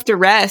 One would have to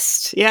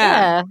rest,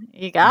 Yeah,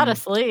 you gotta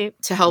sleep.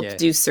 to help Yeah.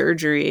 do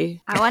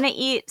surgery. I want to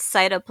eat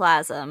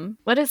cytoplasm.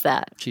 What is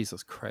that?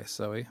 Jesus Christ,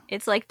 Zoe.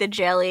 It's like the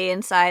jelly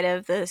inside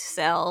of the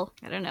cell.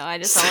 I don't know. I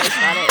just always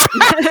thought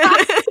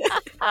it.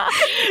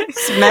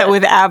 It's met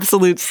with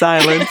absolute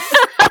silence.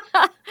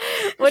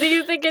 What do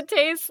you think it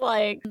tastes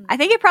like? I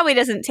think it probably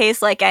doesn't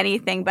taste like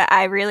anything, but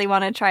I really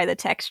want to try the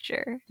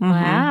texture. Mhm.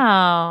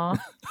 Wow.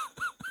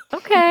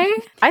 Okay.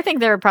 I think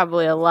there are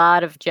probably a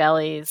lot of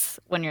jellies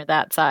when you're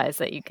that size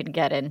that you can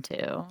get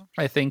into.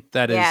 I think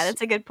that is, Yeah,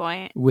 that's a good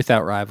point.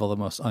 without rival, the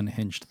most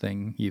unhinged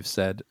thing you've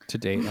said to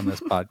date on this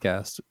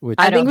podcast. Which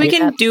I I don't think we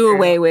think can that's do true.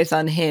 away with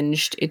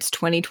unhinged. It's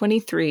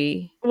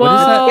 2023. What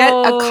is that?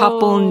 Get a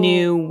couple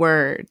new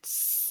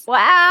words.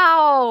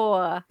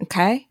 Wow.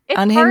 Okay? It's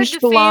hard Unhinged to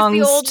phase the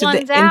belongs old to the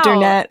ones out.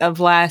 internet of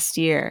last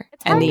year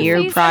It's and hard the to year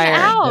phase them prior.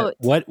 out.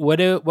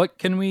 what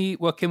can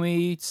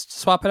we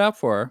swap it out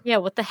for? Yeah,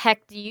 what the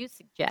heck do you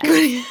suggest?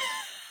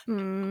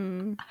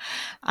 Hmm.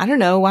 I don't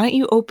know. Why don't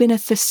you open a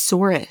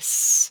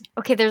thesaurus?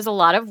 Okay, there's a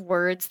lot of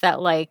words that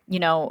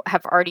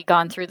have already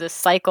gone through this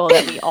cycle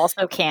that we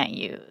also can't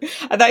use.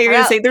 I thought you were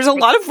going Well, to say there's a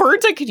lot of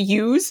words I could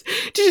use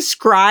to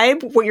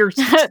describe what you're.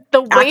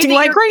 The way Acting that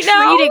like you're right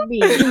now? treating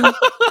me.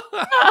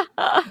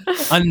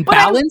 Unbalanced? But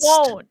I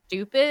won't.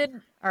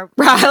 Stupid? Or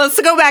Right, let's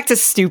go back to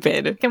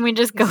stupid. can we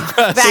just go Take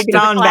back it to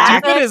on the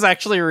back. Stupid is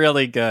actually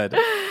really good.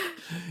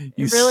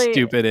 You Really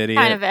stupid idiot.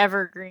 kind of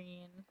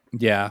evergreen.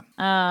 Yeah.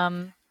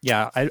 Um,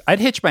 Yeah. I'd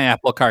hitch my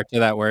apple cart to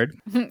that word.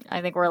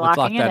 I think we're Let's lock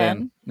locking that it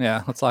in.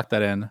 Yeah, let's lock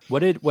that in. What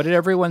did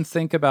everyone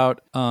think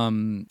about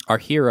our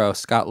hero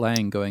Scott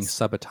Lang going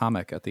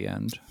subatomic at the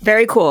end?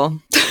 Very cool.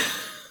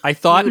 I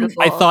thought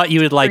Beautiful.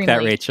 you would like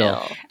that, Extremely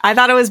Rachel. chill. I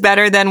thought it was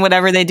better than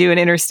whatever they do in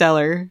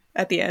Interstellar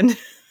at the end.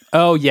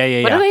 Oh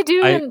yeah. What do they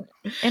do in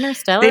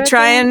Interstellar? They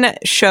try again? and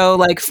show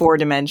like 4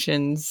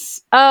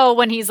 dimensions. Oh,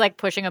 when he's like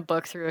pushing a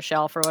book through a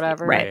shelf or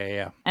whatever. Right.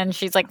 Yeah. And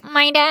she's like,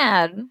 my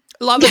dad.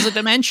 Love is a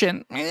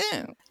dimension.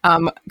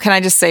 Can I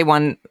just say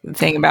one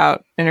thing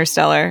about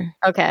Interstellar?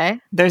 Okay.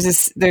 There's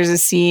a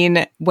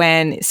scene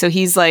when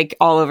he's like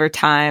all over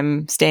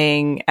time,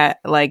 staying at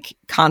like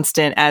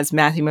constant as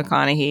Matthew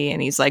McConaughey, and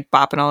he's like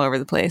bopping all over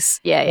the place.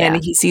 Yeah, yeah.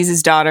 And he sees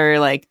his daughter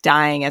like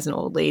dying as an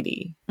old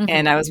lady. Mhm.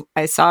 And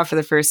I saw it for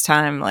the first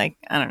time like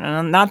I don't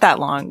know, not that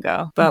long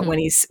ago. But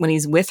Mhm. when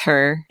he's with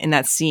her in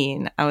that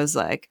scene, I was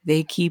like,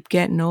 they keep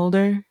getting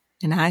older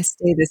and I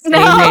stay the same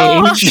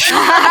No. age.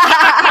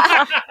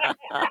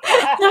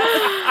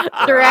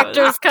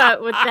 Director's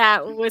cut with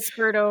that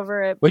whispered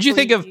over it. What'd you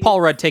think of please.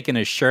 Paul Rudd taking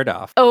his shirt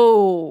off?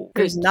 Oh,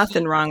 There's good.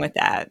 nothing wrong with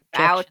that.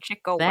 Wow,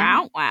 chicka, Then-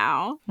 wow,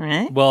 wow.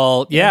 Right?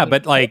 Well, yeah,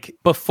 but like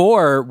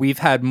before, we've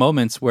had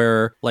moments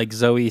where like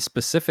Zoe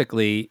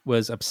specifically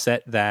was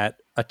upset that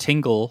a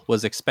tingle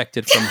was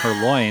expected from her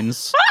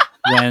loins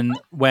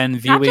when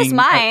viewing. Not just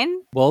mine.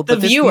 Well, The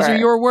but these viewer. are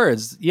your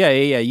words. Yeah.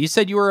 You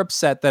said you were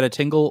upset that a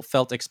tingle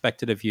felt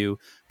expected of you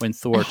when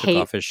Thor took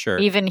off his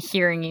shirt. Even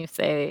hearing you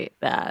say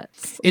that.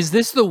 Is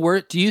this the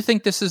worst? Do you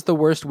think this is the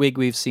worst wig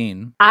we've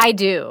seen? I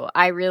do.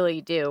 I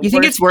really do. You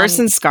think it's worse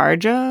than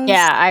ScarJo's?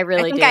 Yeah, I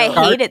really do. I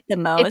hate it the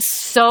most.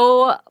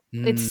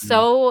 It's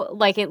so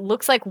like it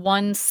looks like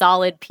one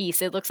solid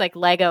piece. It looks like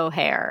Lego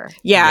hair.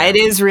 Yeah, it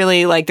is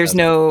really like there's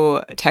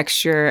no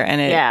texture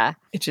and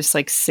it's just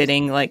like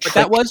sitting like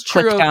that was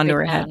true down to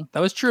her head.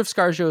 That was true of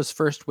ScarJo's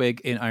first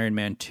wig in Iron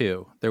Man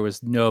 2. There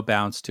was no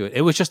bounce to it.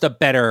 It was just a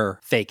better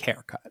fake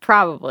haircut.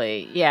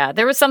 Probably, yeah.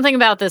 There was something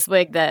about this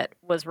wig that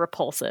was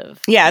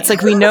repulsive. Yeah, it's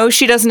like we know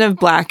she doesn't have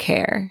black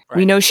hair. Right.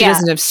 We know she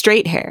doesn't have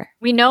straight hair.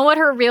 We know what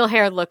her real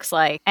hair looks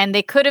like, and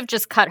they could have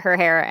just cut her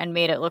hair and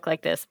made it look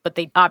like this, but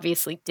they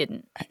obviously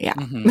didn't. Yeah,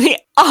 they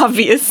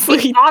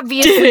obviously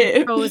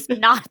chose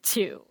not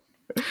to.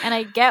 And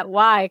I get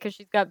why, because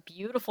she's got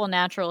beautiful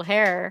natural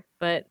hair,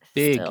 but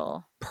big,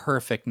 still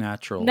perfect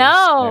natural.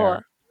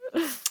 No.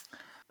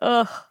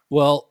 Ugh.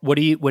 Well, what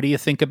do you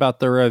think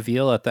about the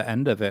reveal at the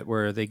end of it,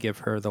 where they give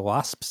her the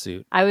wasp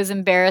suit? I was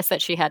embarrassed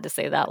that she had to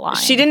say that line.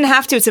 She didn't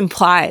have to; it's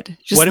implied.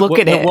 Just look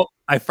at it.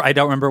 I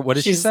don't remember. What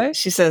did she say?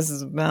 She says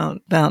it's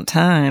about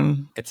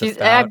time.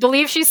 I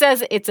believe she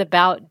says it's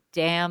about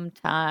damn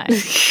time.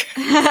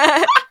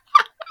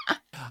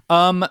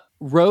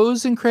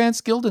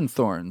 Rosencrantz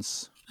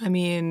Guildenthorns. I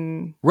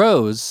mean,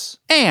 Rose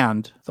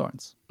and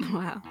Thorns.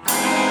 Wow.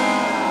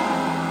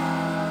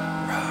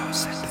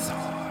 Rose and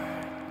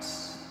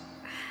Thorns.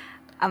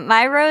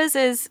 My Rose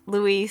is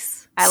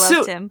Luis. I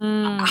loved him.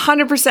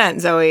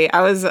 100%, Zoe.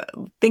 I was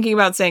thinking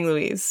about saying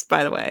Luis,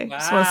 by the way. Wow.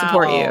 Just want to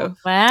support you.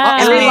 Wow.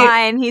 Every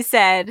line he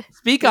said.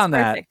 Speak on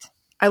perfect. that.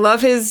 I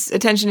love his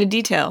attention to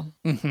detail.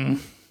 Mm-hmm.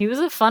 He was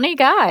a funny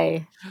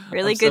guy.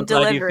 Really I'm good so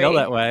glad delivery. You feel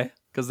that way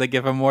because they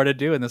give him more to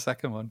do in the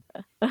second one.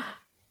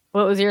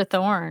 What was your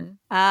thorn?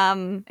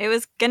 It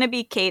was gonna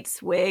be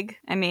Kate's wig.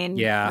 I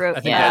mean, I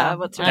think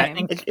what's her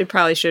name? It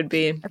probably should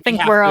be. I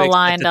think we're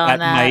aligned on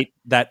that.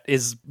 That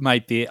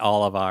might be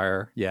all of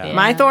our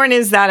My thorn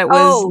is that it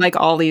was like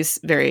all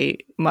these very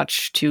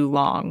much too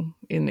long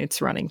in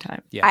its running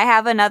time. Yeah. I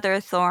have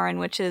another thorn,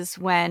 which is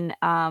when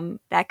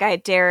that guy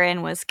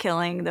Darren was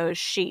killing those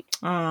sheep.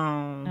 Oh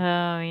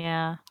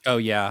yeah. Oh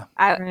yeah.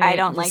 I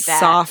don't like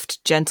that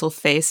soft, gentle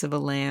face of a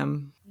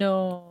lamb.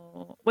 No.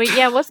 Wait,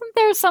 yeah, wasn't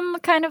there some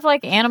kind of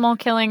like animal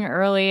killing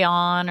early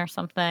on or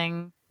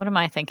something? What am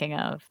I thinking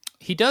of?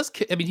 He does.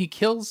 I mean, he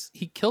kills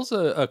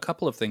a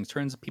couple of things.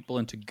 Turns people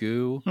into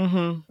goo.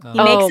 Mm-hmm. He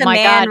makes a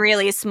man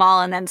really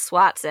small and then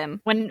swats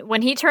him.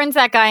 When he turns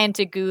that guy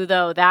into goo,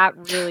 though, that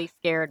really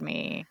scared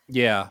me.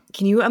 Yeah.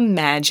 Can you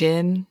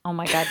imagine? Oh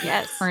my god,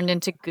 yes. Turned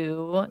into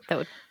goo. That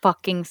would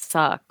fucking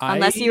suck.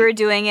 Unless you were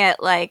doing it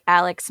like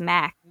Alex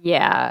Mack.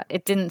 Yeah,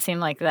 it didn't seem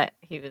like that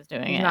he was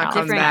doing it. Not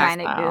different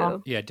kind of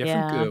goo. Yeah,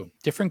 different goo.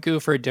 Different goo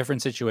for a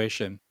different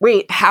situation.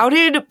 Wait, how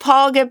did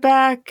Paul get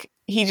back?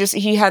 He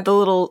had the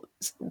little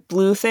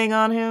blue thing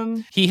on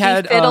him. He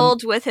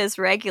fiddled with his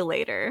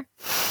regulator.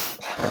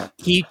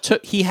 He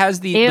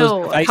has the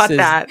Ew. Cut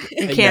that.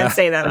 You can't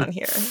say that on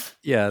here.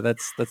 Yeah,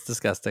 that's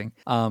disgusting.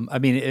 I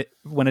mean,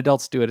 when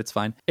adults do it, it's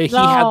fine. He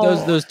had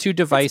those two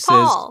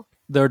devices.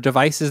 They're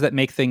devices that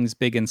make things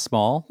big and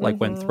small, like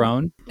when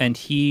thrown. And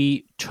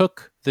he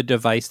took the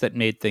device that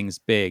made things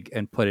big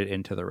and put it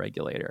into the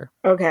regulator.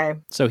 Okay.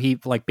 So he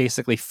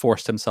basically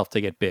forced himself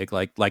to get big,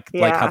 like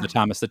how the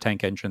Thomas the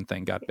Tank Engine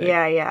thing got big.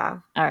 Yeah.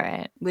 All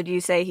right. Would you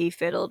say he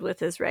fiddled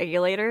with his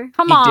regulator?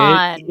 Come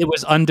on. It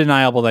was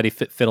undeniable that he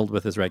fiddled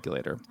with his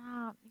regulator.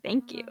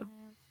 Thank you.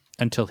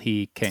 Until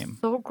he came.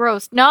 So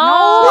gross.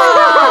 No!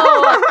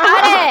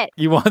 Cut it!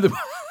 You want the...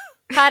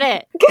 Cut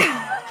it.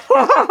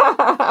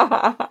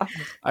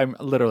 I'm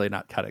literally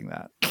not cutting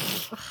that.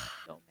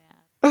 So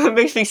mad. It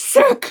makes me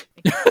sick.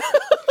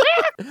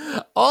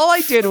 All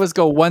I did was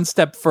go one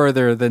step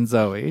further than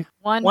Zoe.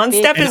 One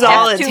step is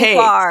all it takes.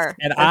 Far.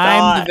 And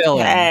I'm the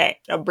villain. Hey,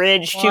 a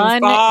bridge too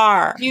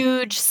far.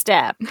 Huge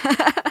step.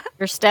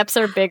 Your steps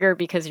are bigger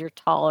because you're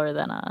taller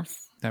than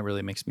us. That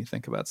really makes me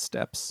think about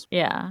steps.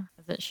 Yeah,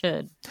 as it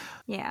should.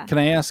 Yeah. Can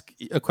I ask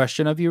a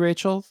question of you,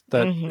 Rachel,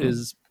 that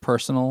is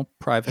personal,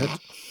 private,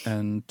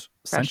 and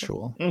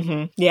sensual?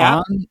 Mm-hmm.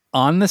 Yeah.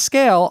 On the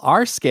scale,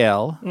 our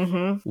scale,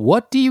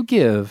 what do you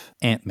give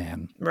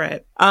Ant-Man?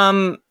 Right.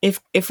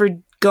 If we're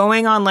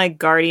going on like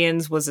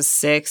Guardians was a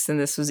 6, and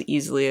this was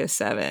easily a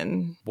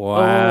 7.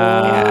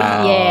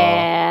 Wow.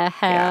 Yeah.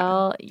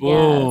 Hell yes.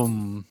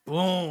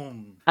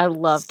 Boom. I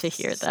love to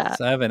hear that.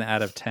 7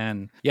 out of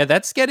 10. Yeah,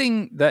 that's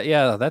getting that.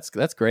 Yeah, that's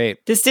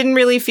great. This didn't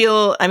really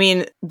feel. I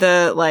mean,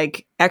 the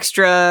like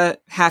extra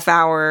half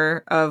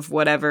hour of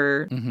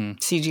whatever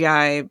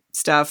CGI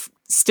stuff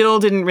still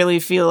didn't really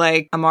feel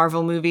like a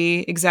Marvel movie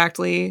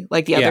exactly,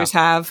 like the others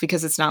have,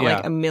 because it's not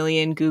like a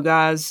million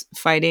Gugas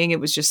fighting. It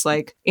was just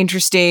like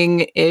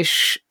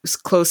interesting-ish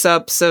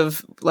close-ups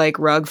of like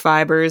rug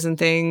fibers and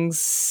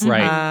things,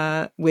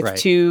 right? With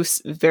two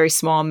very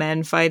small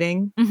men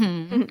fighting.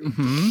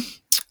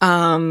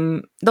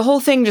 The whole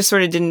thing just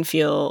sort of didn't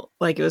feel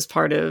like it was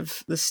part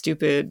of the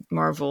stupid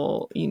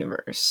Marvel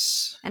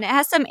universe. And it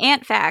has some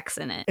ant facts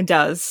in it. It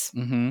does.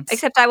 Mm-hmm.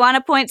 Except I want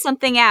to point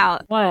something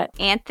out. What?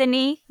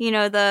 Anthony,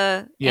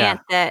 the Yeah.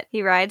 ant that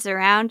he rides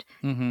around,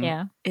 Mm-hmm.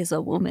 Yeah. is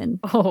a woman.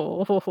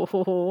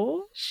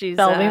 Oh, She's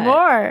tell me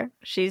more.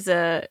 She's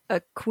a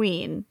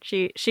queen.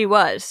 She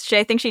was.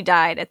 I think she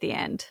died at the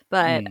end.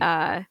 But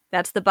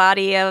that's the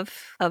body of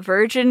a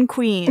virgin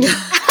queen.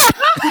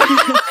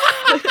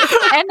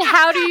 And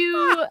how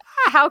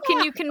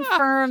can you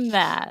confirm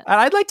that?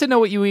 I'd like to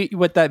know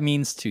what that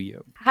means to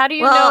you. How do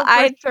you Well,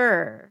 know for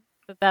sure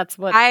that that's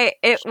what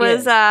It she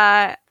was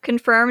is?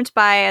 confirmed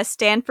by a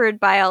Stanford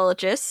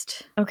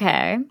biologist.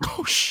 Okay.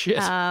 Oh shit!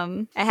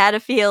 I had a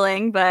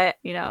feeling, but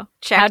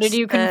checked. How did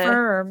you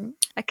confirm?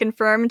 I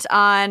confirmed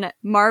on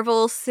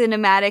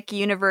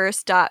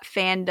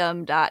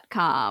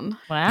marvelcinematicsuniverse.fandom.com.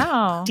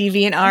 Wow.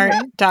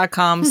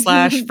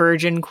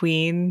 DeviantArt.com/virgin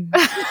queen.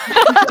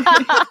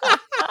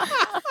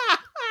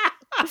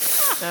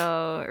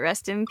 So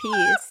rest in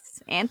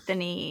peace,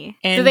 Anthony.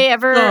 Do they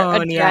ever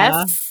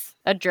Antonia.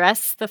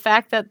 address the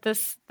fact that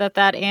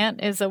that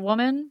ant is a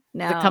woman?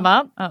 No. Does it come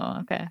up? Oh,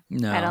 okay.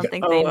 No, I don't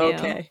think they knew.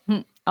 Okay.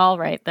 All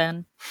right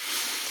then.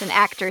 It's an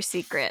actor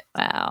secret.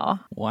 Wow.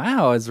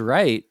 Wow, is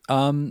right.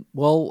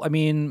 Well, I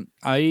mean,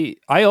 I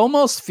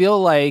almost feel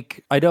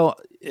like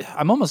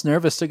I'm almost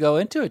nervous to go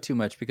into it too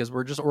much because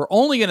we're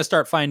only going to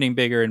start finding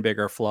bigger and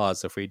bigger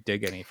flaws if we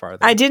dig any farther.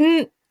 I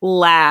didn't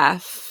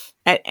laugh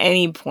at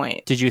any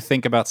point, Did you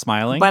think about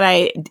smiling? but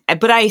I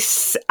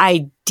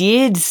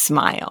did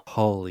smile.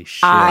 Holy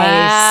shit!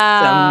 I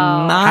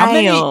Wow.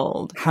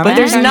 smiled, how but many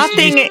there's times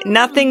did you-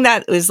 nothing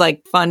that was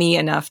like funny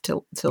enough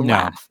to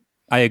laugh.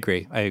 I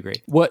agree.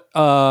 What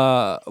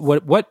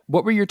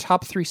were your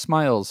top 3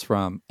 smiles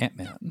from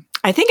Ant-Man?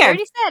 I think I I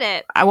already said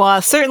it.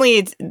 well, certainly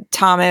it's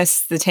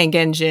Thomas the Tank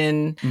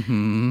Engine,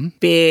 Mm-hmm.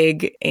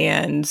 big,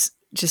 and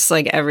just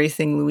like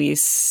everything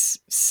Luis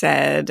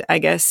said. I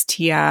guess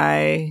Ti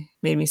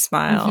made me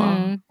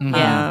smile. Mhm.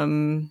 Yeah.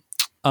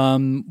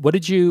 Um, What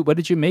did you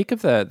make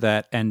of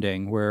that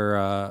ending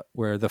where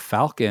the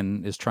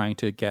Falcon is trying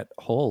to get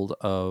hold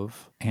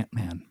of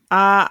Ant-Man?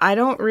 I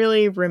don't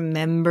really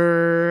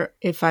remember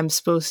if I'm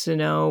supposed to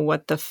know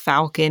what the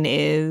Falcon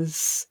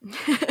is.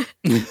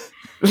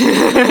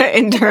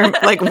 In terms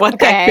like what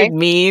that Okay. could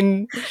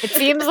mean. It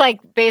seems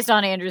like based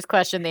on Andrew's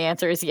question, the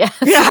answer is yes.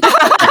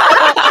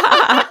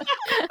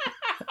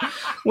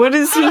 What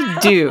does he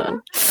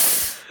do?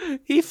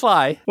 He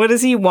fly. What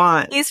does he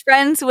want? He's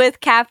friends with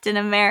Captain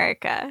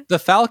America. The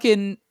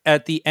Falcon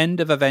at the end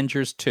of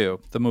Avengers 2,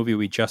 the movie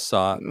we just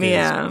saw,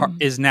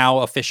 is now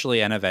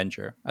officially an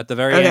Avenger. At the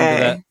very end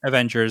of the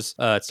Avengers,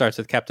 it starts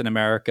with Captain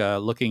America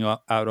looking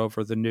out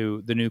over the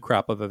new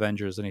crop of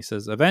Avengers, and he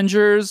says,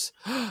 "Avengers,"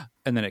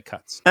 and then it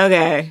cuts.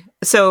 Okay.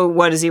 So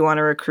what does he want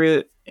to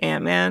recruit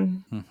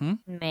Ant-Man? Mm-hmm.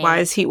 Man. Why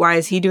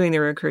is he doing the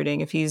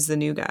recruiting if he's the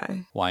new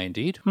guy? Why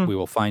indeed? We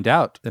will find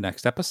out the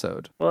next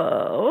episode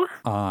Whoa.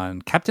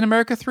 on Captain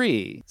America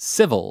 3: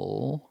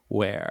 Civil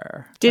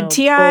War. Did Oh,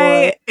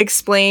 T.I. boy.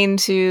 explain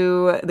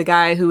to the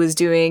guy who was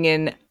doing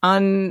an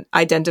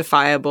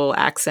unidentifiable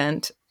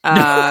accent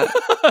Yeah.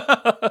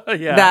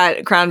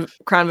 that Crown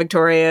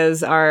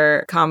Victorias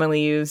are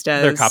commonly used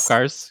as They're cop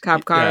cars.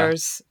 Cop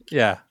cars.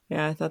 Yeah.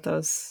 Yeah, I thought that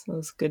was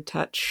a good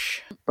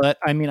touch. But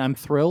I mean, I'm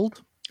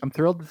thrilled. I'm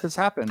thrilled that this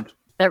happened.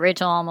 That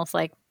Rachel almost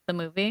liked the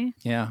movie.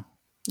 Yeah.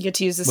 You get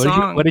to use the What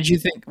song. did you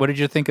think? What did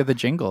you think of the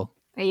jingle?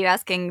 Are you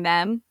asking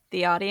them,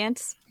 the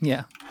audience?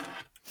 Yeah.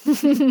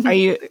 Are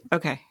you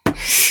okay?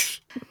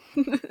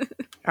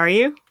 Are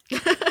you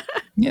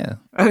Yeah.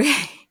 okay?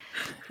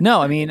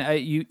 No, I mean,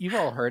 you've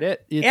all heard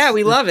it. Yeah,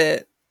 we love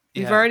it.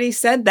 You've yeah. already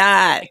said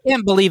that. I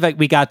can't believe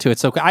we got to it.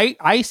 So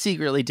I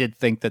secretly did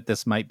think that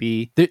this might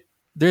be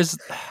there's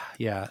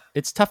yeah,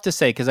 it's tough to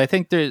say because I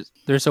think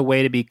there's a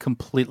way to be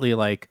completely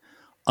like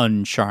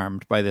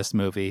uncharmed by this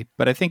movie,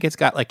 but I think it's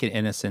got like an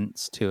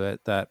innocence to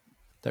it that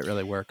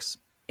really works.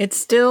 It's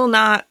still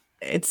not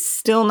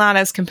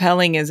as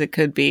compelling as it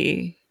could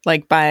be,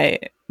 like by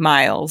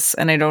miles,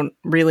 and I don't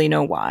really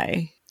know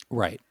why.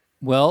 Right.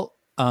 Well,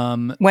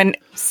 No,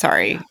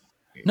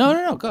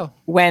 go.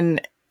 when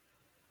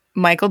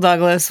Michael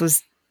Douglas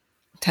was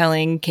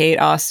telling Kate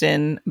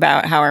Austin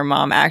about how her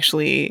mom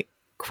actually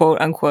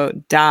quote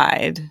unquote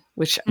died,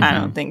 which I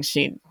don't think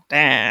she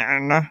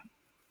did.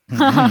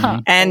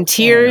 And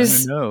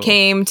tears no.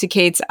 came to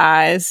Kate's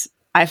eyes.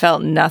 I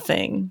felt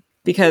nothing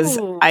because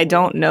Ooh. I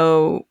don't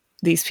know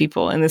these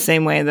people in the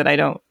same way that I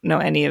don't know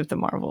any of the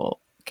Marvel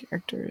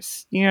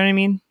characters. You know what I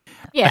mean?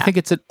 Yeah. I think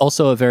it's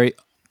also a very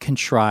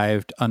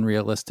contrived,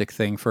 unrealistic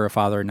thing for a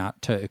father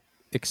not to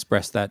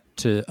express that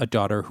to a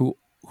daughter who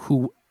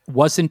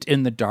wasn't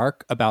in the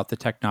dark about the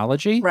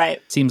technology.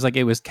 Right. Seems like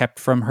it was kept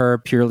from her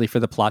purely for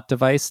the plot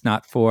device,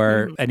 not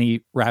for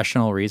any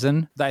rational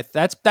reason.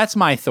 That's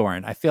my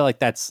thorn. I feel like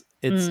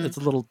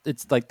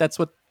it's like that's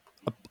what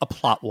a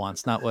plot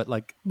wants, not what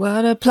like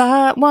What a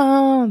plot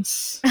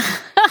wants.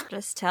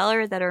 Just tell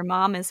her that her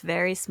mom is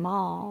very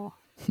small.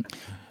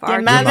 Your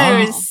too mother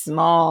small. is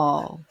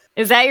small.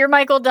 Is that your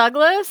Michael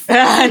Douglas?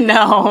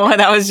 No,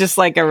 that was just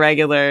like a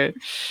regular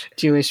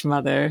Jewish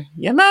mother.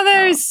 Your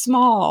mother is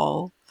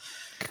small.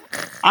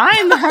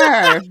 I'm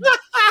her.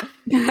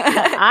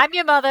 I'm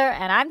your mother,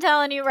 and I'm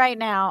telling you right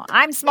now,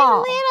 I'm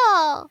small.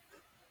 Little.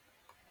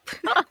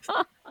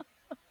 I'm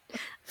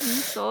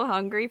so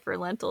hungry for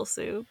lentil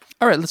soup.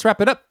 All right, let's wrap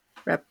it up.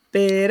 Wrap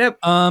it up.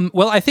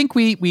 Well, I think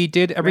we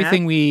did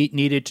everything we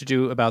needed to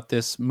do about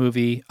this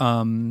movie.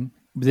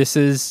 This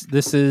is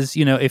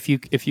if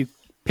you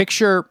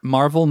picture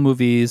Marvel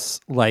movies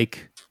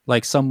like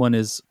someone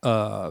is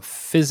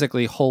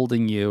physically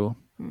holding you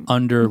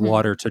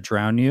underwater to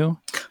drown you.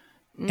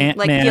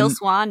 Like Gil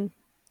Swan.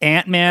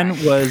 Ant-Man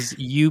was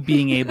you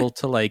being able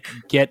to like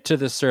get to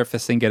the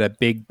surface and get a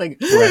big breath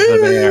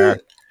of air.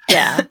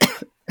 Yeah.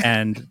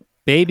 And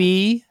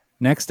baby,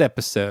 next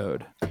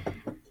episode,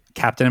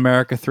 Captain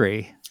America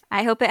 3.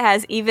 I hope it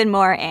has even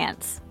more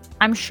ants.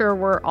 I'm sure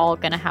we're all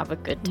going to have a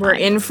good time. We're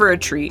in for a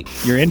treat.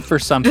 You're in for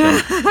something.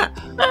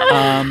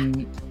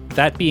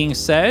 That being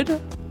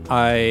said,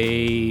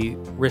 I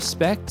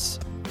respect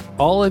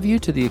all of you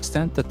to the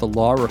extent that the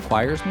law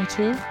requires me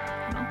to.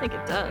 I don't think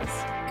it does.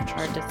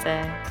 Hard to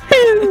say.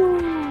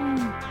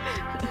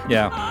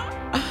 Yeah.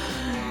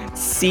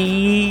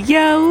 See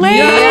ya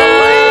later.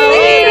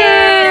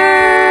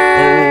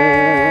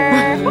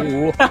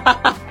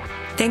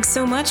 Thanks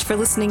so much for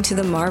listening to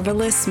The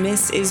Marvelous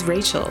Mrs.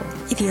 Rachel.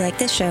 If you like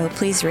this show,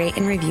 please rate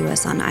and review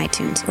us on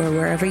iTunes or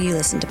wherever you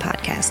listen to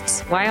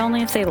podcasts. Why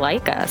only if they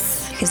like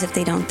us? Because if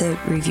they don't, the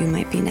review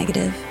might be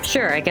negative.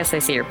 Sure, I guess I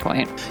see your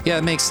point. Yeah,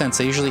 it makes sense.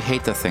 I usually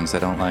hate the things I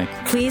don't like.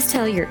 Please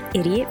tell your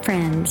idiot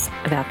friends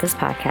about this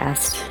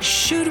podcast.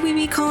 Should we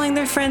be calling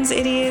their friends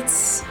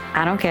idiots?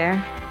 I don't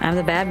care. I'm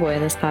the bad boy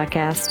of this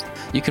podcast.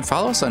 You can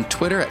follow us on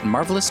Twitter at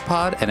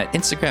MarvelousPod and at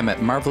Instagram at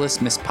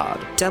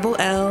MarvelousMissPod. Double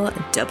L,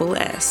 double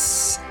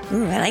S.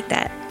 Ooh, I like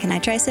that. Can I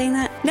try saying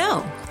that?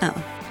 No.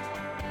 Oh.